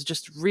know. It was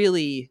just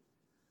really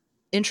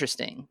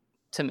interesting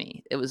to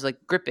me. It was like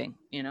gripping,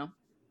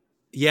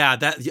 Yeah,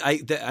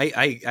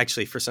 I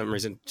actually for some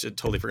reason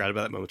totally forgot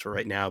about that moment till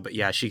right now. But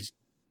yeah, she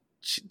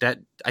that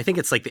I think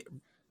it's like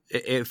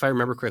if I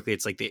remember correctly,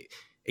 it's like the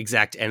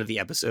exact end of the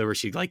episode where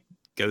she like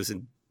goes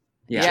and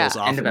chills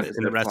off in the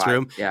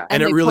restroom. Yeah,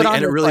 and it really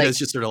does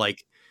just sort of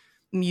like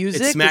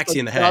music. It smacks you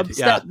in the head.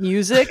 Dubstep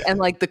music and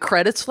like the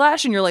credits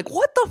flash, and you're like,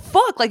 what the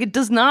fuck? Like it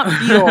does not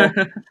feel.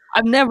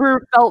 I've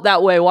never felt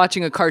that way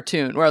watching a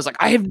cartoon where I was like,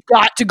 I have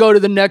got to go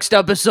to the next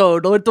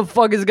episode. What the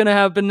fuck is gonna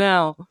happen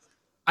now?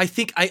 I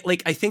think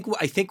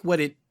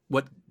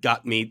what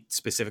got me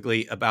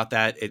specifically about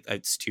that,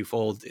 it's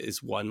twofold.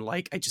 Is one,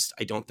 like I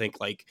don't think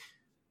like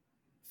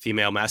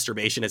female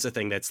masturbation is a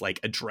thing that's like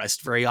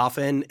addressed very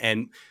often,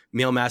 and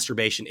male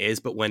masturbation is,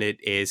 but when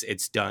it is,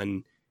 it's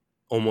done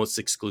almost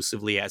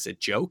exclusively as a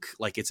joke.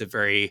 Like it's a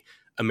very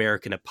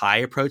American Pie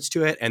approach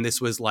to it, and it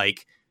was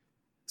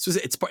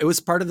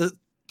part of the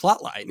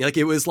plot line. Like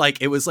it was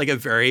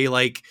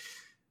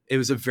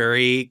a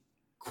very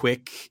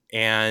quick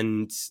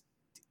and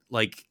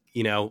like,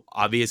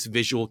 obvious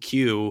visual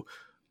cue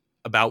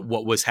about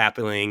what was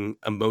happening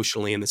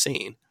emotionally in the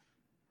scene.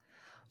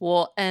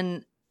 Well,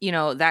 and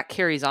that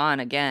carries on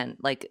again.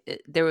 Like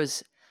there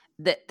was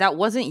that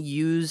wasn't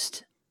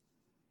used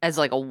as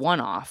like a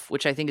one-off,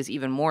 which I think is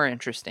even more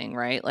interesting,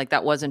 right? Like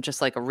that wasn't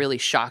just like a really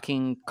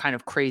shocking, kind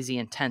of crazy,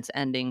 intense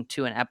ending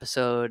to an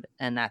episode,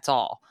 and that's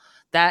all.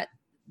 That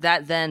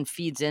then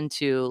feeds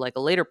into like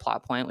a later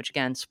plot point, which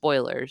again,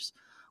 spoilers,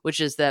 which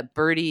is that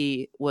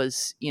Birdie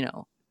was,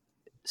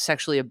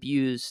 sexually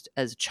abused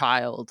as a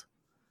child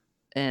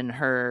in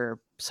her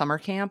summer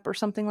camp or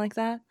something like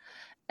that.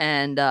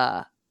 And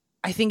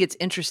I think it's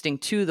interesting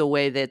too the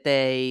way that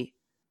they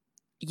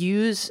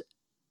use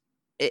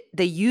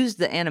they use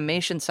the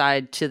animation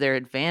side to their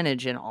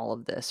advantage in all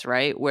of this,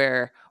 right?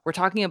 Where we're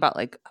talking about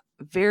like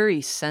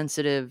very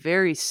sensitive,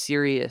 very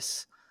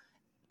serious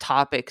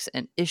topics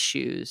and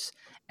issues,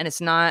 and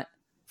it's not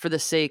for the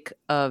sake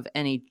of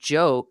any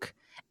joke.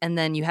 And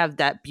then you have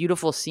that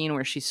beautiful scene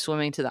where she's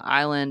swimming to the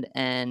island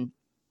and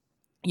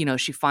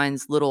she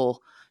finds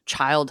little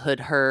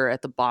childhood her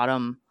at the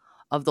bottom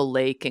of the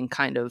lake and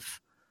kind of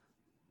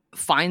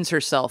finds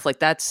herself. Like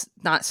that's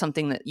not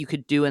something that you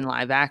could do in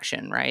live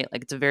action, right?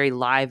 Like it's a very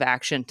live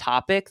action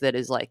topic that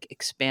is like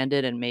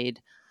expanded and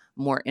made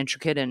more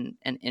intricate and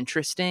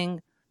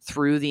interesting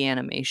through the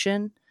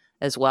animation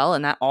as well.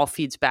 And that all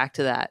feeds back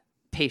to that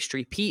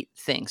Pastry Pete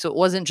thing. So it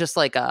wasn't just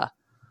like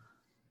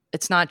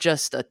it's not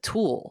just a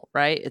tool,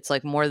 right? It's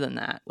like more than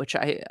that, which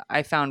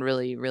I found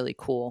really, really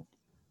cool.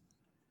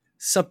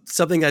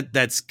 Something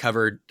that's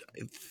covered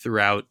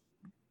throughout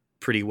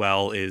pretty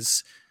well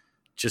is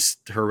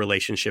just her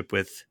relationship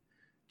with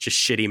just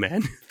shitty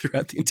men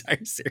throughout the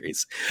entire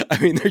series. I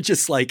mean, they're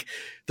just like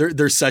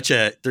there's such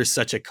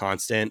a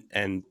constant,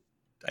 and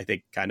I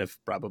think kind of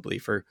probably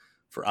for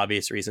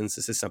obvious reasons,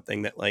 this is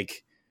something that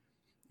like,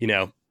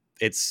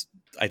 it's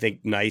I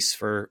think nice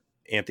for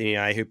Anthony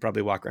and I, who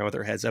probably walk around with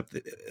our heads up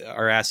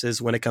our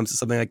asses when it comes to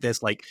something like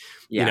this, like,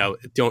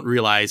 don't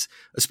realize,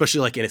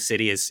 especially like in a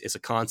city is a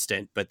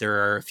constant, but there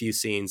are a few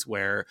scenes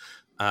where,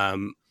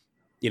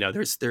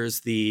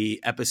 there's the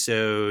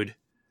episode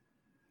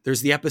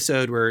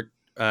where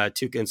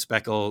Tuca and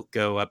Speckle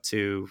go up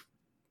to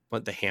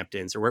the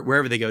Hamptons or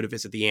wherever they go to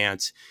visit the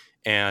aunts,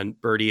 and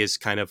Birdie is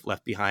kind of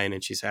left behind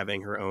and she's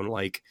having her own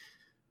like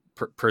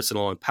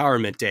personal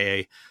empowerment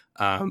day.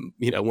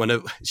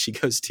 She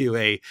goes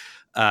to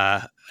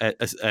a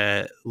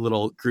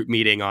little group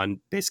meeting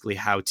on basically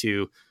how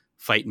to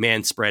fight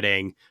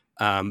manspreading.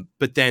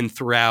 But then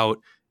throughout,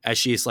 as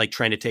she's like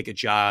trying to take a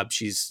job,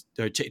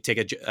 take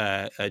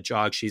a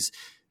jog, she's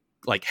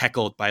like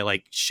heckled by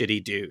like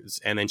shitty dudes.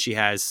 And then she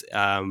has,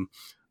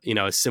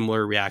 a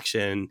similar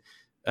reaction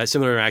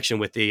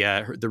with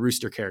the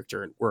Rooster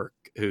character in Work,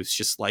 who's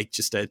just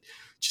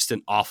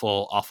an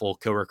awful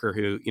coworker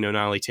who, not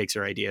only takes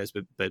her ideas,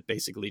 but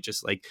basically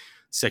just like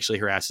sexually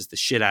harasses the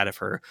shit out of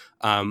her.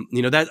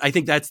 That I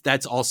think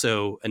that's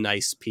also a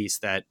nice piece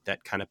that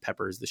kind of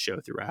peppers the show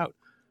throughout.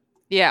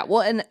 Yeah.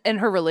 Well, and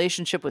her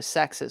relationship with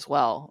sex as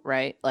well,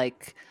 right?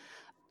 Like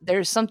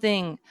there's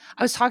something,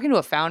 I was talking to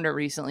a founder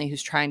recently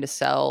who's trying to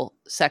sell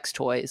sex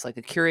toys, like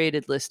a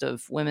curated list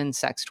of women's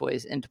sex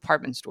toys in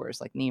department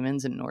stores like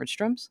Neiman's and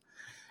Nordstrom's.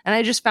 And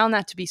I just found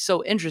that to be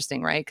so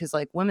interesting, right? Because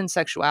like women's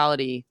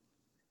sexuality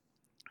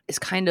is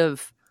kind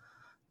of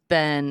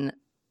been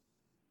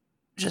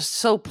just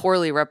so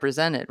poorly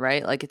represented,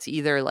 right? Like it's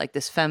either like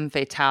this femme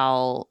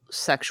fatale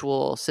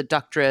sexual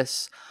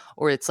seductress,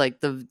 or it's like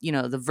the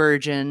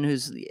virgin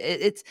who's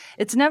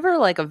it's never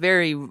like a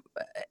very,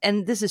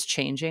 and this is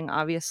changing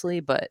obviously,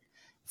 but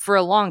for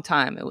a long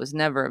time it was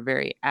never a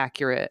very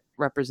accurate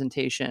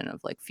representation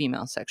of like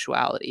female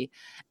sexuality.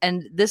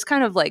 And this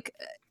kind of like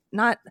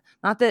not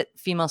that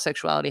female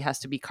sexuality has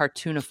to be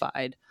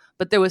cartoonified,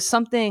 but there was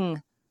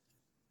something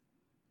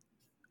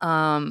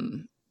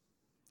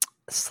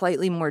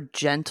slightly more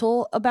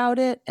gentle about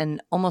it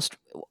and almost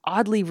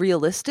oddly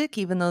realistic,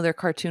 even though they're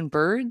cartoon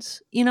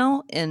birds, in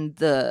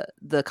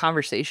the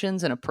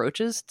conversations and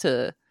approaches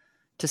to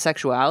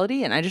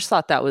sexuality. And I just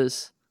thought that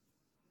was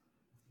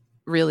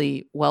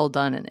really well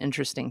done and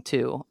interesting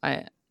too.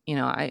 I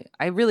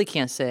really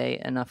can't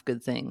say enough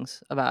good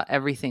things about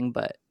everything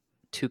but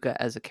Tuca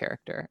as a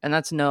character. And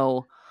that's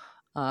no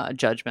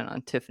judgment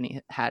on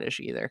Tiffany Haddish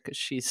either, because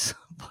she's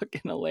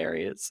fucking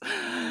hilarious.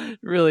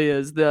 Really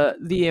is.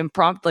 The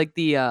impromptu, like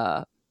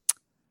the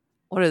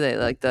what are they,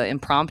 like the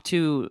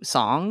impromptu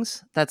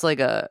songs? That's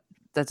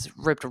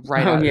ripped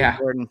right out of the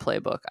Jordan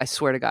playbook. I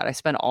swear to God, I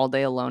spend all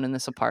day alone in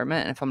this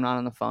apartment, and if I'm not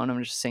on the phone,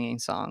 I'm just singing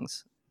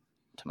songs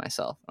to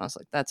myself. And I was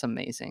like, that's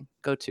amazing.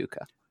 Go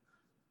Tuca.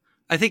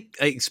 I think,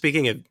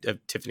 speaking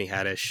of Tiffany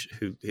Haddish,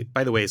 who,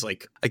 by the way, is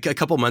like a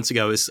couple months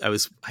ago,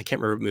 I can't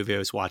remember what movie I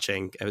was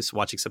watching. I was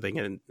watching something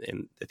in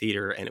the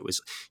theater, and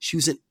she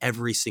was in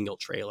every single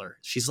trailer.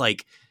 She's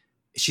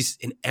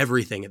in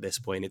everything at this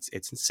point.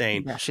 It's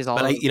insane. Yeah, she's all.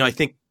 But I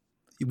think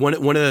one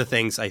of the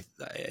things I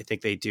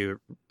think they do,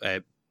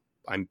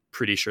 I'm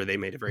pretty sure they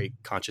made a very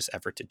conscious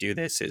effort to do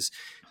this, is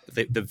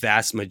the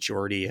vast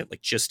majority,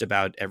 like just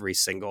about every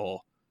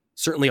single.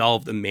 Certainly all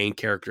of the main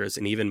characters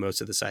and even most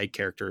of the side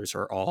characters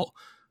are all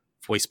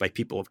voiced by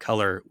people of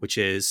color, which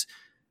is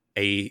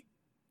a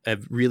a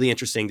really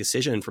interesting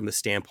decision from the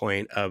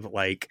standpoint of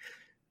like,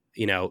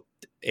 you know,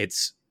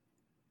 it's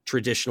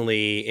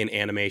traditionally in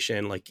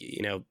animation, like,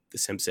 you know, The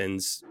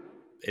Simpsons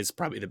is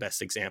probably the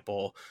best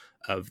example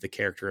of the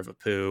character of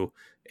Apu.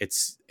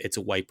 It's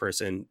a white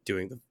person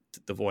doing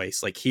the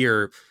voice. Like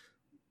here,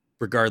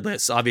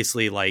 regardless,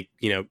 obviously, like,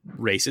 you know,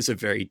 race is a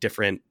very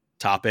different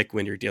topic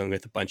when you're dealing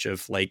with a bunch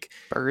of like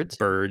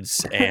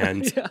birds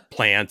and Yeah.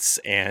 plants,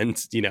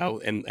 and, you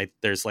know, and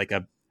there's like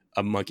a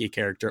monkey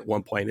character at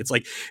one point. It's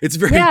like, it's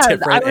very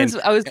different.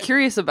 I was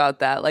curious about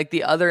that, like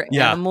the other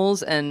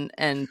animals and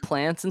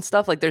plants and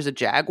stuff. Like there's a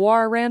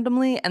jaguar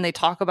randomly, and they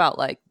talk about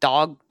like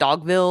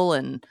Dogville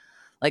and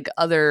like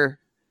other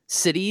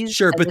cities.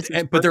 Sure,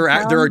 but there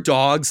are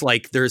dogs.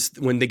 Like there's,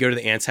 when they go to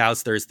the aunt's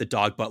house, there's the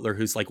dog butler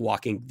who's like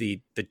walking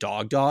the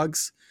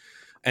dogs.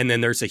 And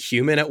then there's a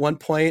human at one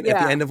point at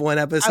the end of one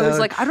episode. I was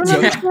like, I don't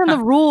understand the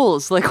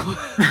rules. Like,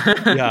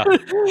 yeah,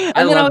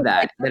 I love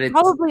that. Like, that it's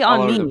probably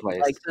on me.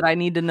 Like that I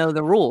need to know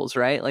the rules,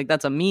 right? Like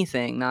that's a me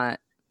thing, not.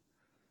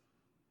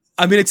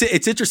 I mean,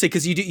 it's interesting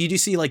because you do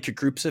see like your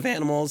groups of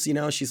animals. You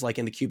know, she's like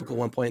in the cubicle at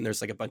one point, and there's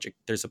like a bunch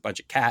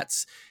of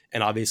cats,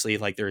 and obviously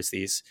like there's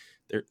these,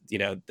 you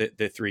know,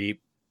 the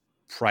three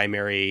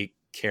primary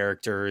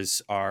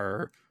characters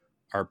are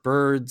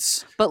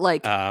birds, but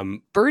like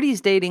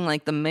Birdie's dating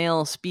like the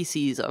male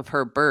species of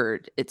her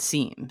bird, it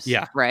seems.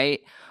 Yeah.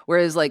 Right.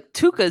 Whereas like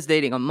Tuca's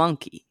dating a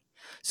monkey,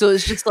 so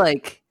it's just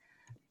like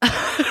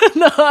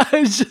no, I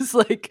was just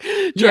like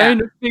trying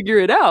to figure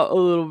it out a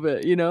little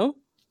bit, you know.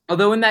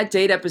 Although in that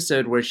date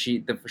episode where she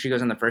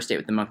goes on the first date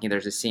with the monkey,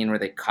 there's a scene where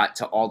they cut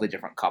to all the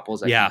different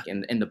couples, I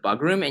think, in the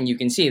bug room, and you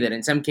can see that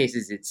in some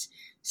cases it's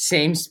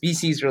same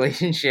species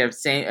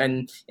relationships,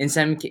 and in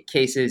some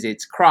cases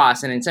it's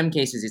cross, and in some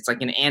cases it's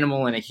like an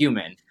animal and a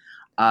human.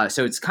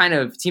 So it's kind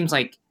of seems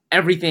like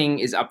everything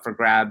is up for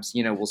grabs.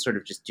 You know, we'll sort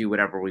of just do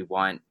whatever we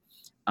want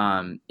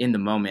in the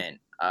moment.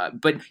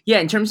 But yeah,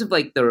 in terms of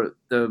like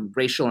the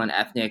racial and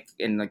ethnic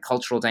and the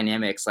cultural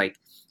dynamics, like.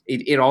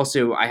 It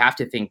also, I have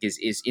to think,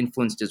 is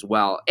influenced as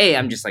well.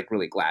 I'm just like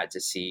really glad to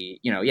see,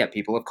 you know,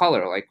 people of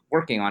color like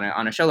working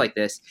on a show like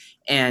this,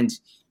 and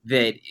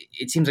that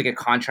it seems like a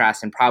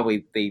contrast, and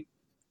probably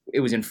it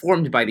was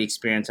informed by the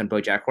experience on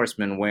BoJack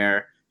Horseman,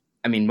 where,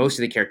 I mean, most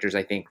of the characters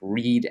I think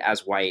read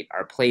as white,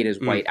 are played as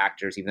white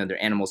actors, even though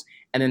they're animals.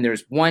 And then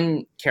there's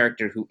one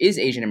character who is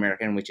Asian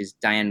American, which is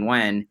Diane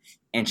Nguyen,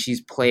 and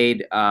she's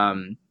played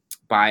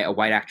by a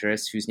white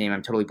actress whose name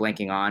I'm totally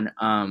blanking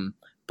on.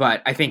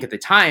 But I think at the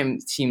time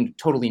it seemed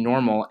totally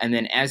normal. And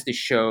then as the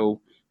show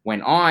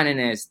went on and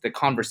as the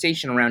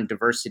conversation around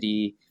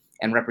diversity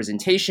and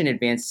representation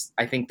advanced,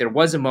 I think there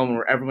was a moment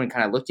where everyone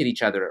kind of looked at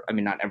each other. I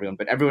mean, not everyone,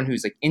 but everyone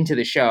who's like into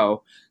the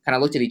show kind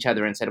of looked at each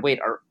other and said, wait,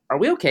 are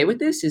we okay with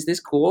this? Is this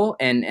cool?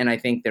 And I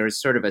think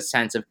there's sort of a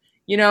sense of,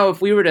 you know,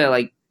 if we were to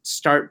like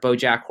start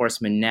BoJack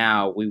Horseman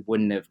now, we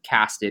wouldn't have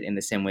cast it in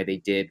the same way they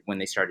did when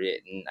they started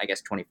it in, I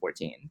guess,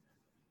 2014.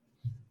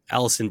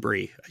 Alison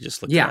Brie, I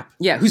just looked up.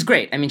 Yeah, who's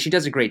great. I mean, she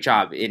does a great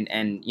job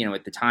and you know,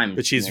 at the time.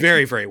 But she's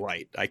very, very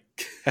white. I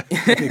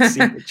haven't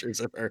seen pictures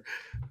of her.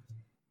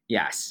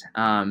 Yes.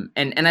 And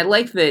I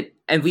like that,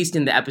 at least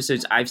in the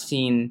episodes I've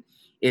seen,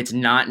 it's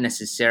not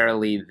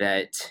necessarily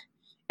that,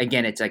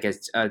 again, it's like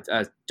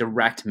a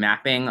direct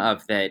mapping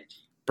of that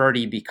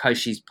Birdie, because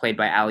she's played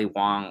by Ali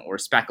Wong, or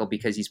Speckle,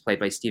 because he's played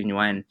by Steve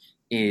Nguyen,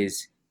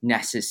 is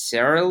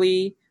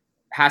necessarily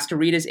has to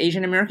read as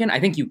Asian American. I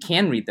think you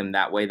can read them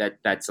that way.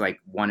 That's like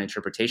one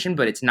interpretation,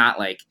 but it's not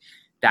like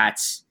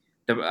that's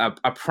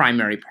a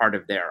primary part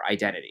of their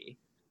identity.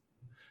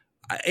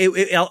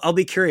 I'll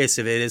be curious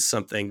if it is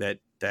something that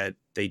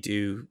they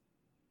do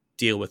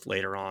deal with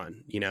later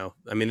on. You know,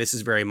 I mean, this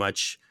is very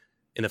much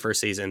in the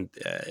first season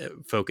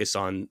focused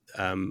on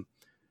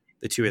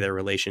the two of their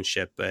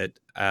relationship, but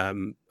I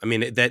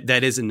mean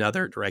that is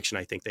another direction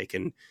I think they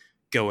can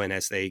go in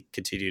as they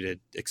continue to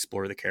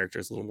explore the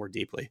characters a little more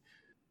deeply.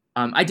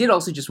 I did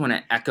also just want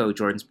to echo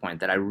Jordan's point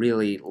that I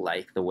really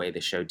like the way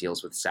the show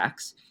deals with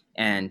sex,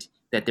 and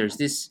that there's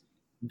this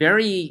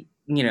very,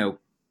 you know,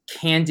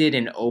 candid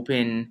and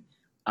open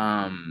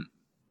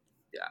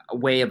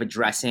way of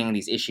addressing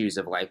these issues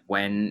of like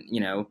when, you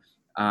know,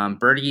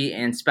 Birdie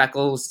and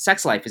Speckle's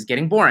sex life is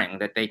getting boring,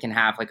 that they can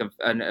have like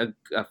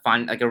a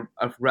fun, like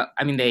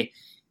I mean, they,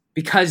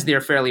 because they're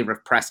fairly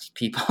repressed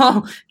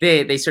people,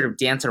 they sort of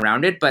dance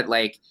around it, but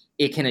like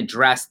it can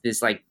address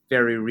this like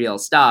very real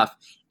stuff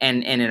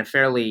and in a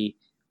fairly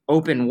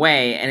open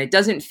way. And it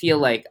doesn't feel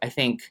like, I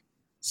think,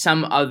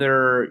 some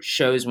other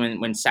shows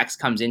when sex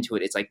comes into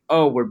it, it's like,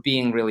 oh, we're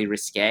being really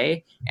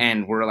risque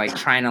and we're like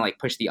trying to like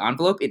push the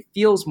envelope. It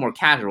feels more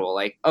casual,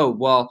 like, oh,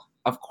 well,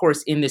 of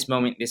course, in this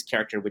moment, this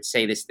character would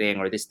say this thing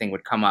or this thing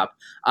would come up.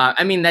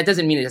 I mean, that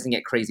doesn't mean it doesn't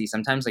get crazy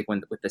sometimes, like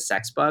with the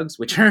sex bugs,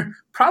 which are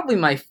probably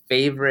my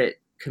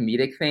favorite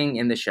comedic thing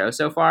in the show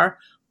so far.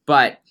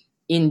 But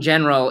in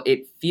general,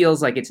 it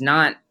feels like it's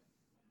not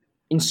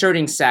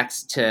inserting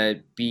sex to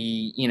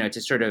be, you know,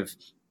 to sort of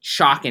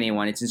shock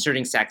anyone. It's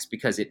inserting sex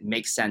because it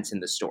makes sense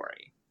in the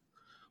story.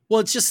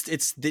 Well, it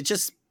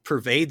just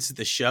pervades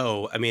the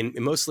show. I mean,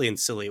 mostly in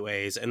silly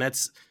ways. And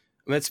that's,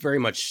 That's very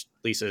much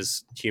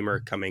Lisa's humor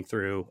coming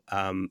through.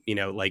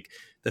 Like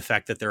the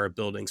fact that there are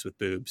buildings with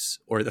boobs,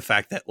 or the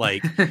fact that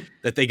like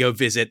that they go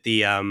visit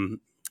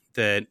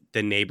the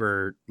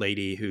neighbor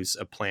lady who's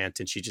a plant,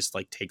 and she just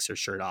like takes her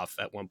shirt off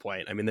at one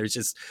point. I mean, there's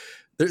just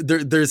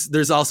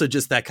there's also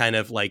just that kind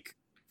of like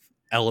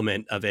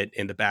element of it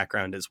in the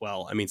background as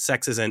well. I mean,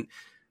 sex isn't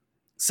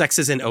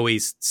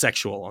always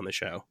sexual on the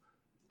show.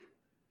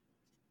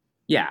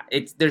 Yeah,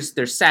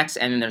 there's sex,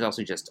 and then there's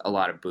also just a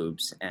lot of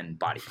boobs and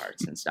body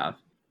parts and stuff.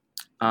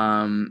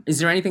 Is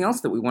there anything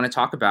else that we want to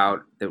talk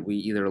about that we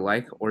either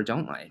like or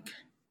don't like?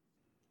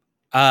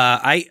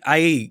 I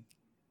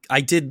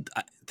did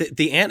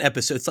the ant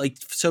episodes, like,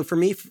 so for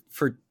me,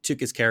 for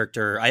Tuca's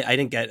character, I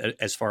didn't get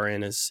as far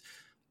in as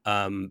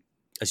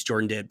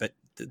Jordan did,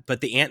 but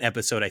the ant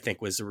episode I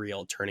think was a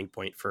real turning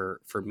point for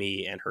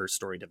me and her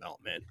story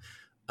development.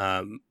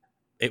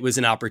 It was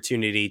an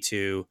opportunity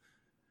to.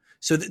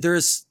 So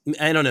there's,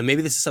 I don't know,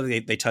 maybe this is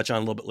something they touch on a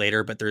little bit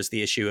later, but there's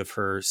the issue of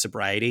her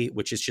sobriety,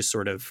 which is just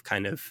sort of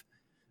kind of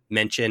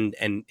mentioned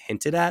and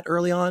hinted at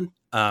early on.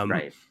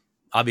 Right.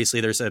 Obviously,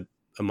 there's a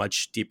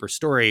much deeper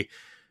story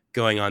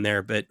going on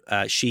there, but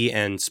she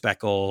and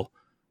Speckle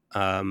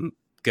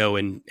go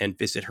and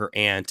visit her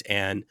aunt.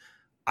 And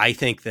I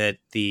think that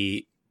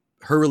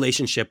her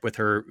relationship with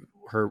her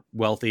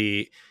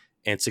wealthy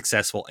and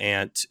successful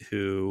aunt,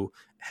 who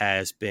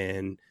has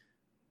been,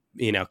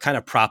 kind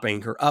of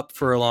propping her up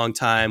for a long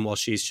time while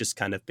she's just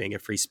kind of being a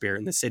free spirit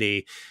in the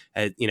city.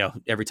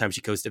 Every time she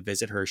goes to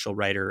visit her, she'll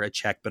write her a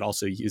check, but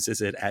also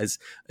uses it as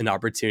an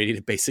opportunity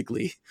to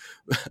basically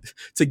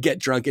to get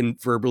drunk and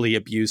verbally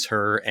abuse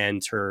her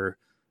and her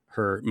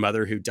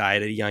mother, who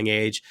died at a young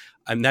age.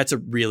 That's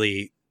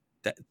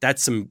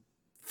that's some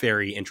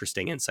very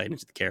interesting insight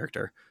into the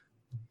character.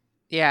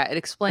 Yeah, it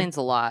explains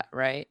a lot,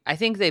 right? I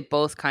think they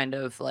both kind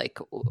of like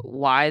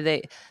why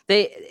they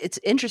it's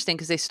interesting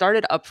because they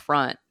started up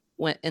front.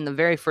 When in the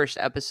very first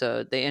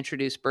episode, they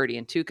introduced Birdie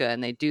and Tuca,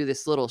 and they do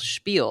this little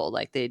spiel,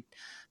 like they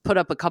put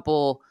up a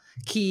couple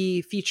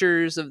key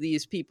features of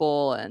these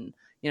people, and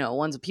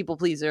one's a people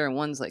pleaser and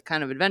one's like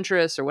kind of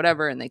adventurous or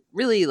whatever, and they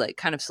really like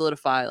kind of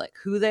solidify like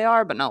who they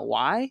are but not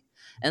why.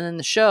 And then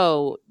the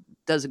show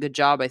does a good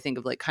job, I think,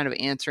 of like kind of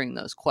answering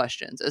those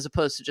questions, as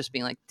opposed to just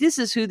being like, this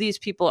is who these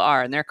people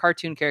are and they're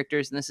cartoon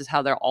characters and this is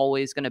how they're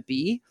always going to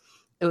be.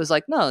 It was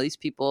like, no, these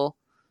people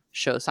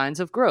show signs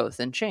of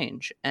growth and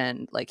change,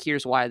 and like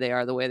here's why they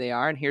are the way they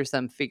are, and here's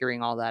them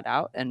figuring all that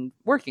out and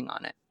working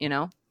on it.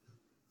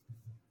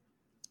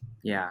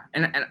 Yeah,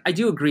 and I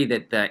do agree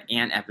that the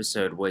ant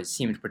episode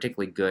seemed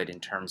particularly good in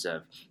terms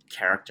of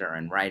character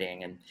and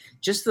writing, and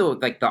just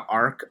the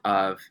arc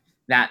of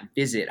that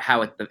visit.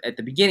 How at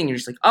the beginning you're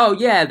just like, oh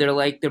yeah,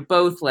 they're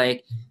both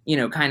like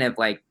kind of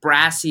like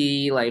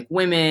brassy like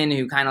women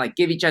who kind of like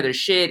give each other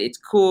shit. It's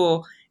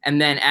cool. And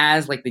then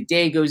as like the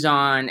day goes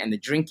on and the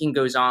drinking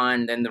goes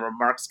on, then the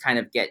remarks kind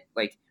of get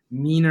like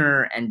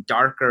meaner and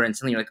darker, and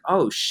suddenly you're like,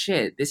 oh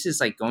shit, this is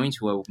like going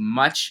to a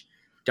much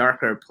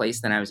darker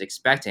place than I was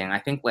expecting. I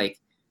think like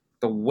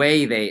the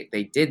way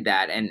they did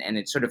that, and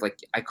it's sort of like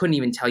I couldn't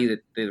even tell you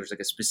that there was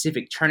like a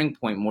specific turning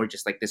point, more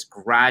just like this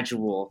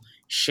gradual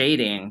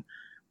shading.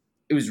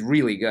 It was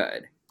really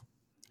good.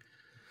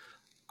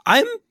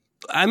 I'm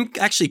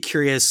actually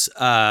curious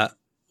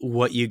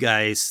what you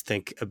guys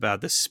think about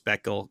the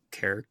Speckle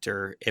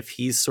character. If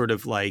he's sort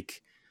of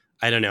like,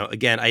 I don't know.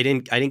 Again, I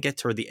didn't get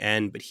toward the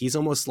end, but he's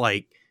almost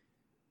like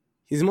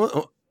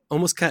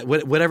almost kind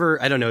of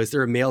whatever. I don't know. Is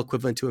there a male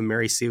equivalent to a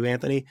Mary Sue,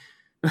 Anthony?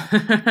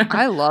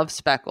 I love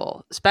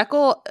Speckle.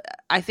 Speckle,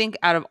 I think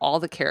out of all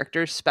the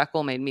characters,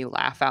 Speckle made me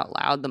laugh out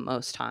loud the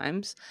most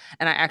times.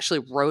 And I actually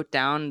wrote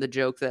down the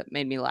joke that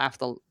made me laugh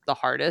the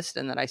hardest,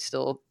 and that I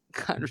still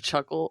kind of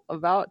chuckle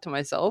about to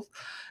myself,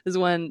 is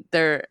when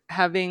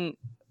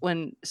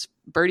when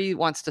Birdie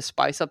wants to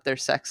spice up their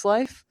sex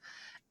life,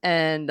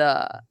 and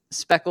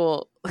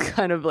Speckle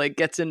kind of like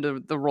gets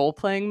into the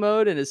role-playing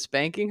mode and is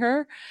spanking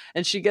her,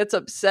 and she gets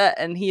upset,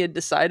 and he had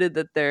decided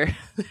that their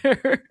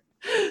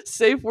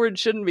safe word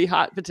shouldn't be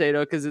hot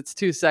potato because it's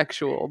too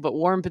sexual, but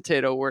warm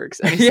potato works.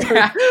 And he's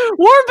like,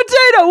 warm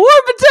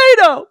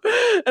potato,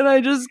 and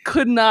I just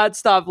could not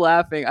stop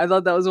laughing. I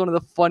thought that was one of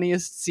the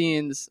funniest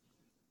scenes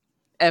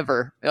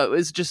ever. It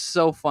was just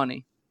so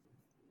funny.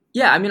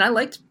 Yeah, I mean, I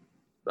liked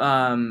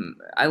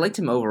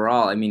him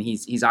overall. I mean,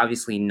 he's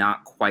obviously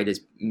not quite as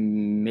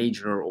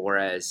major or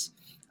as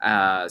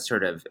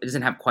it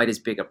doesn't have quite as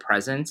big a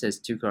presence as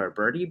Tuca or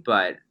Birdie.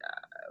 But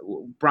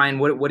Brian,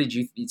 what did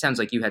you? It sounds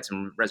like you had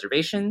some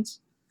reservations.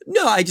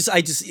 No, I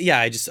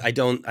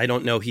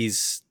don't know.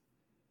 He's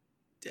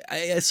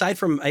aside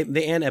from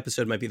the Ant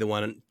episode might be the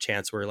one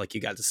chance where like you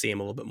got to see him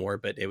a little bit more,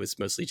 but it was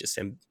mostly just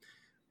him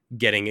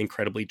getting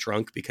incredibly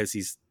drunk because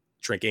he's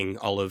drinking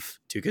all of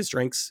Tuca's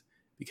drinks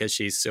because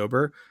she's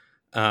sober.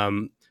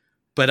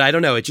 But I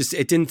don't know.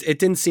 It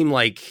didn't seem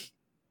like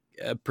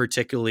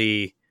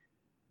particularly.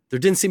 There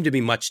didn't seem to be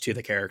much to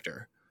the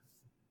character.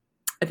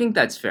 I think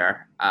that's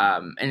fair.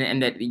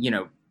 And that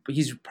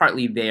he's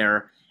partly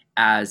there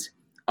as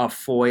a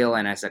foil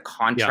and as a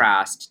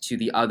contrast to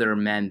the other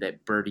men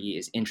that Birdie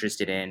is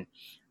interested in,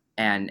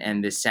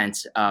 and the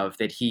sense of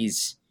that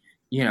he's,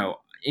 you know,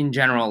 in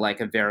general, like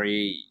a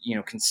very, you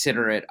know,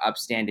 considerate,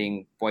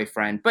 upstanding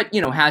boyfriend, but,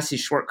 you know, has his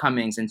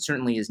shortcomings and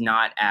certainly is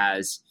not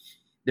as,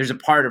 there's a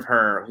part of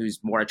her who's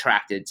more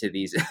attracted to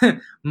these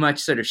much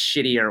sort of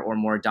shittier or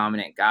more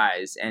dominant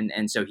guys.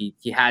 And so he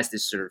has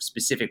this sort of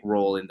specific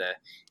role in the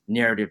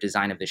narrative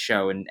design of the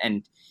show.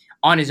 And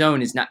on his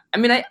own is not, I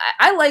mean,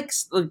 I like,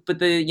 but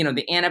the, you know,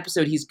 the Anne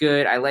episode, he's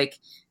good. I like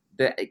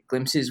the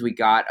glimpses we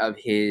got of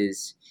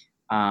his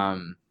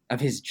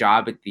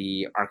job at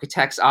the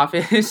architect's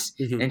office.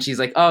 Mm-hmm. And she's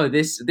like, oh,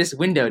 this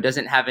window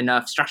doesn't have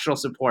enough structural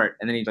support.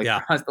 And then he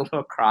draws the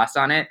little cross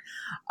on it.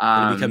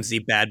 And it becomes the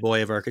bad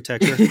boy of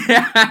architecture.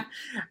 Yeah.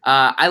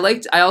 I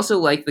also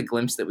like the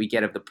glimpse that we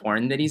get of the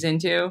porn that he's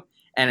into.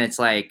 And it's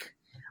like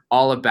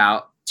all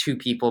about two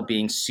people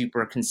being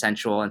super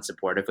consensual and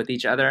supportive with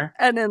each other.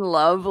 And in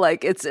love.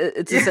 Like it's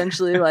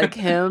essentially like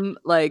him,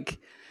 like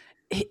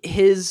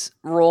his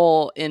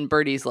role in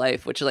Birdie's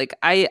life, which like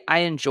I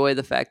enjoy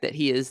the fact that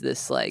he is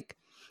this like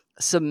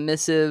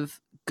submissive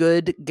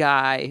good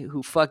guy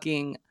who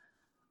fucking,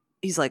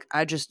 he's like,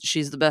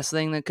 she's the best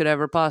thing that could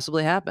ever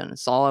possibly happen.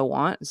 It's all I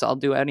want. So I'll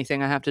do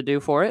anything I have to do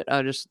for it.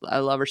 I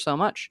love her so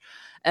much.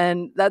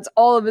 And that's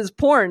all of his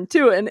porn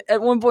too. And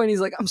at one point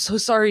he's like, I'm so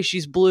sorry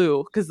she's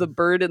blue, because the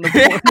bird in the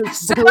porn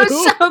is blue.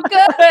 So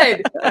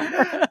good.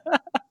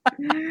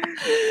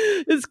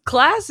 It's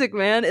classic,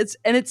 man. It's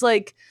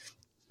like,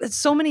 it's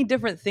so many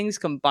different things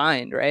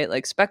combined, right?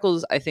 Like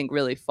Speckles, I think,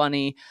 really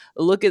funny.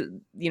 Look at,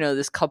 you know,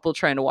 this couple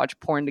trying to watch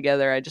porn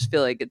together. I just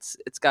feel like it's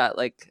got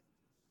like,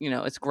 you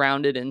know, it's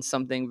grounded in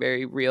something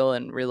very real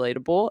and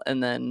relatable,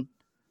 and then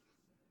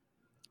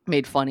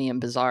made funny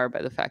and bizarre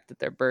by the fact that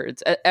they're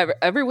birds.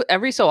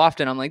 Every so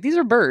often, I'm like, these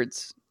are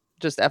birds.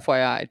 Just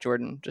FYI,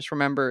 Jordan. Just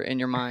remember in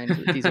your mind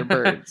that these are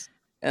birds,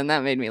 and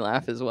that made me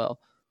laugh as well.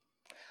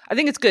 I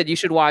think it's good. You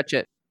should watch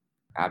it.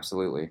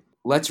 Absolutely.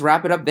 Let's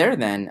wrap it up there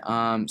then.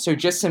 So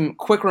just some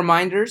quick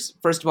reminders.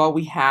 First of all,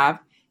 we have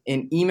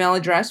an email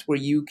address where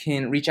you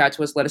can reach out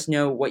to us. Let us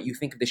know what you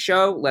think of the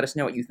show. Let us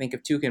know what you think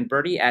of Tuca and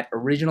Birdie at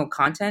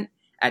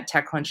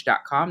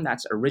originalcontent@techcrunch.com.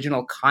 That's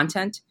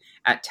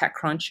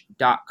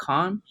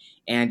originalcontent@techcrunch.com.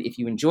 And if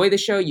you enjoy the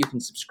show, you can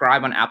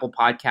subscribe on Apple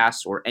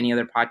Podcasts or any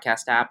other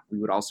podcast app. We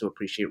would also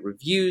appreciate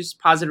reviews,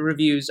 positive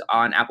reviews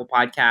on Apple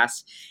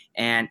Podcasts.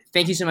 And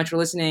thank you so much for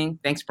listening.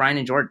 Thanks, Brian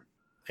and Jordan.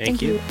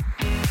 Thank you. We'll be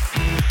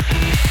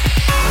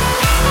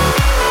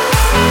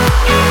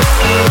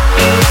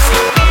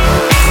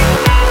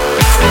right back.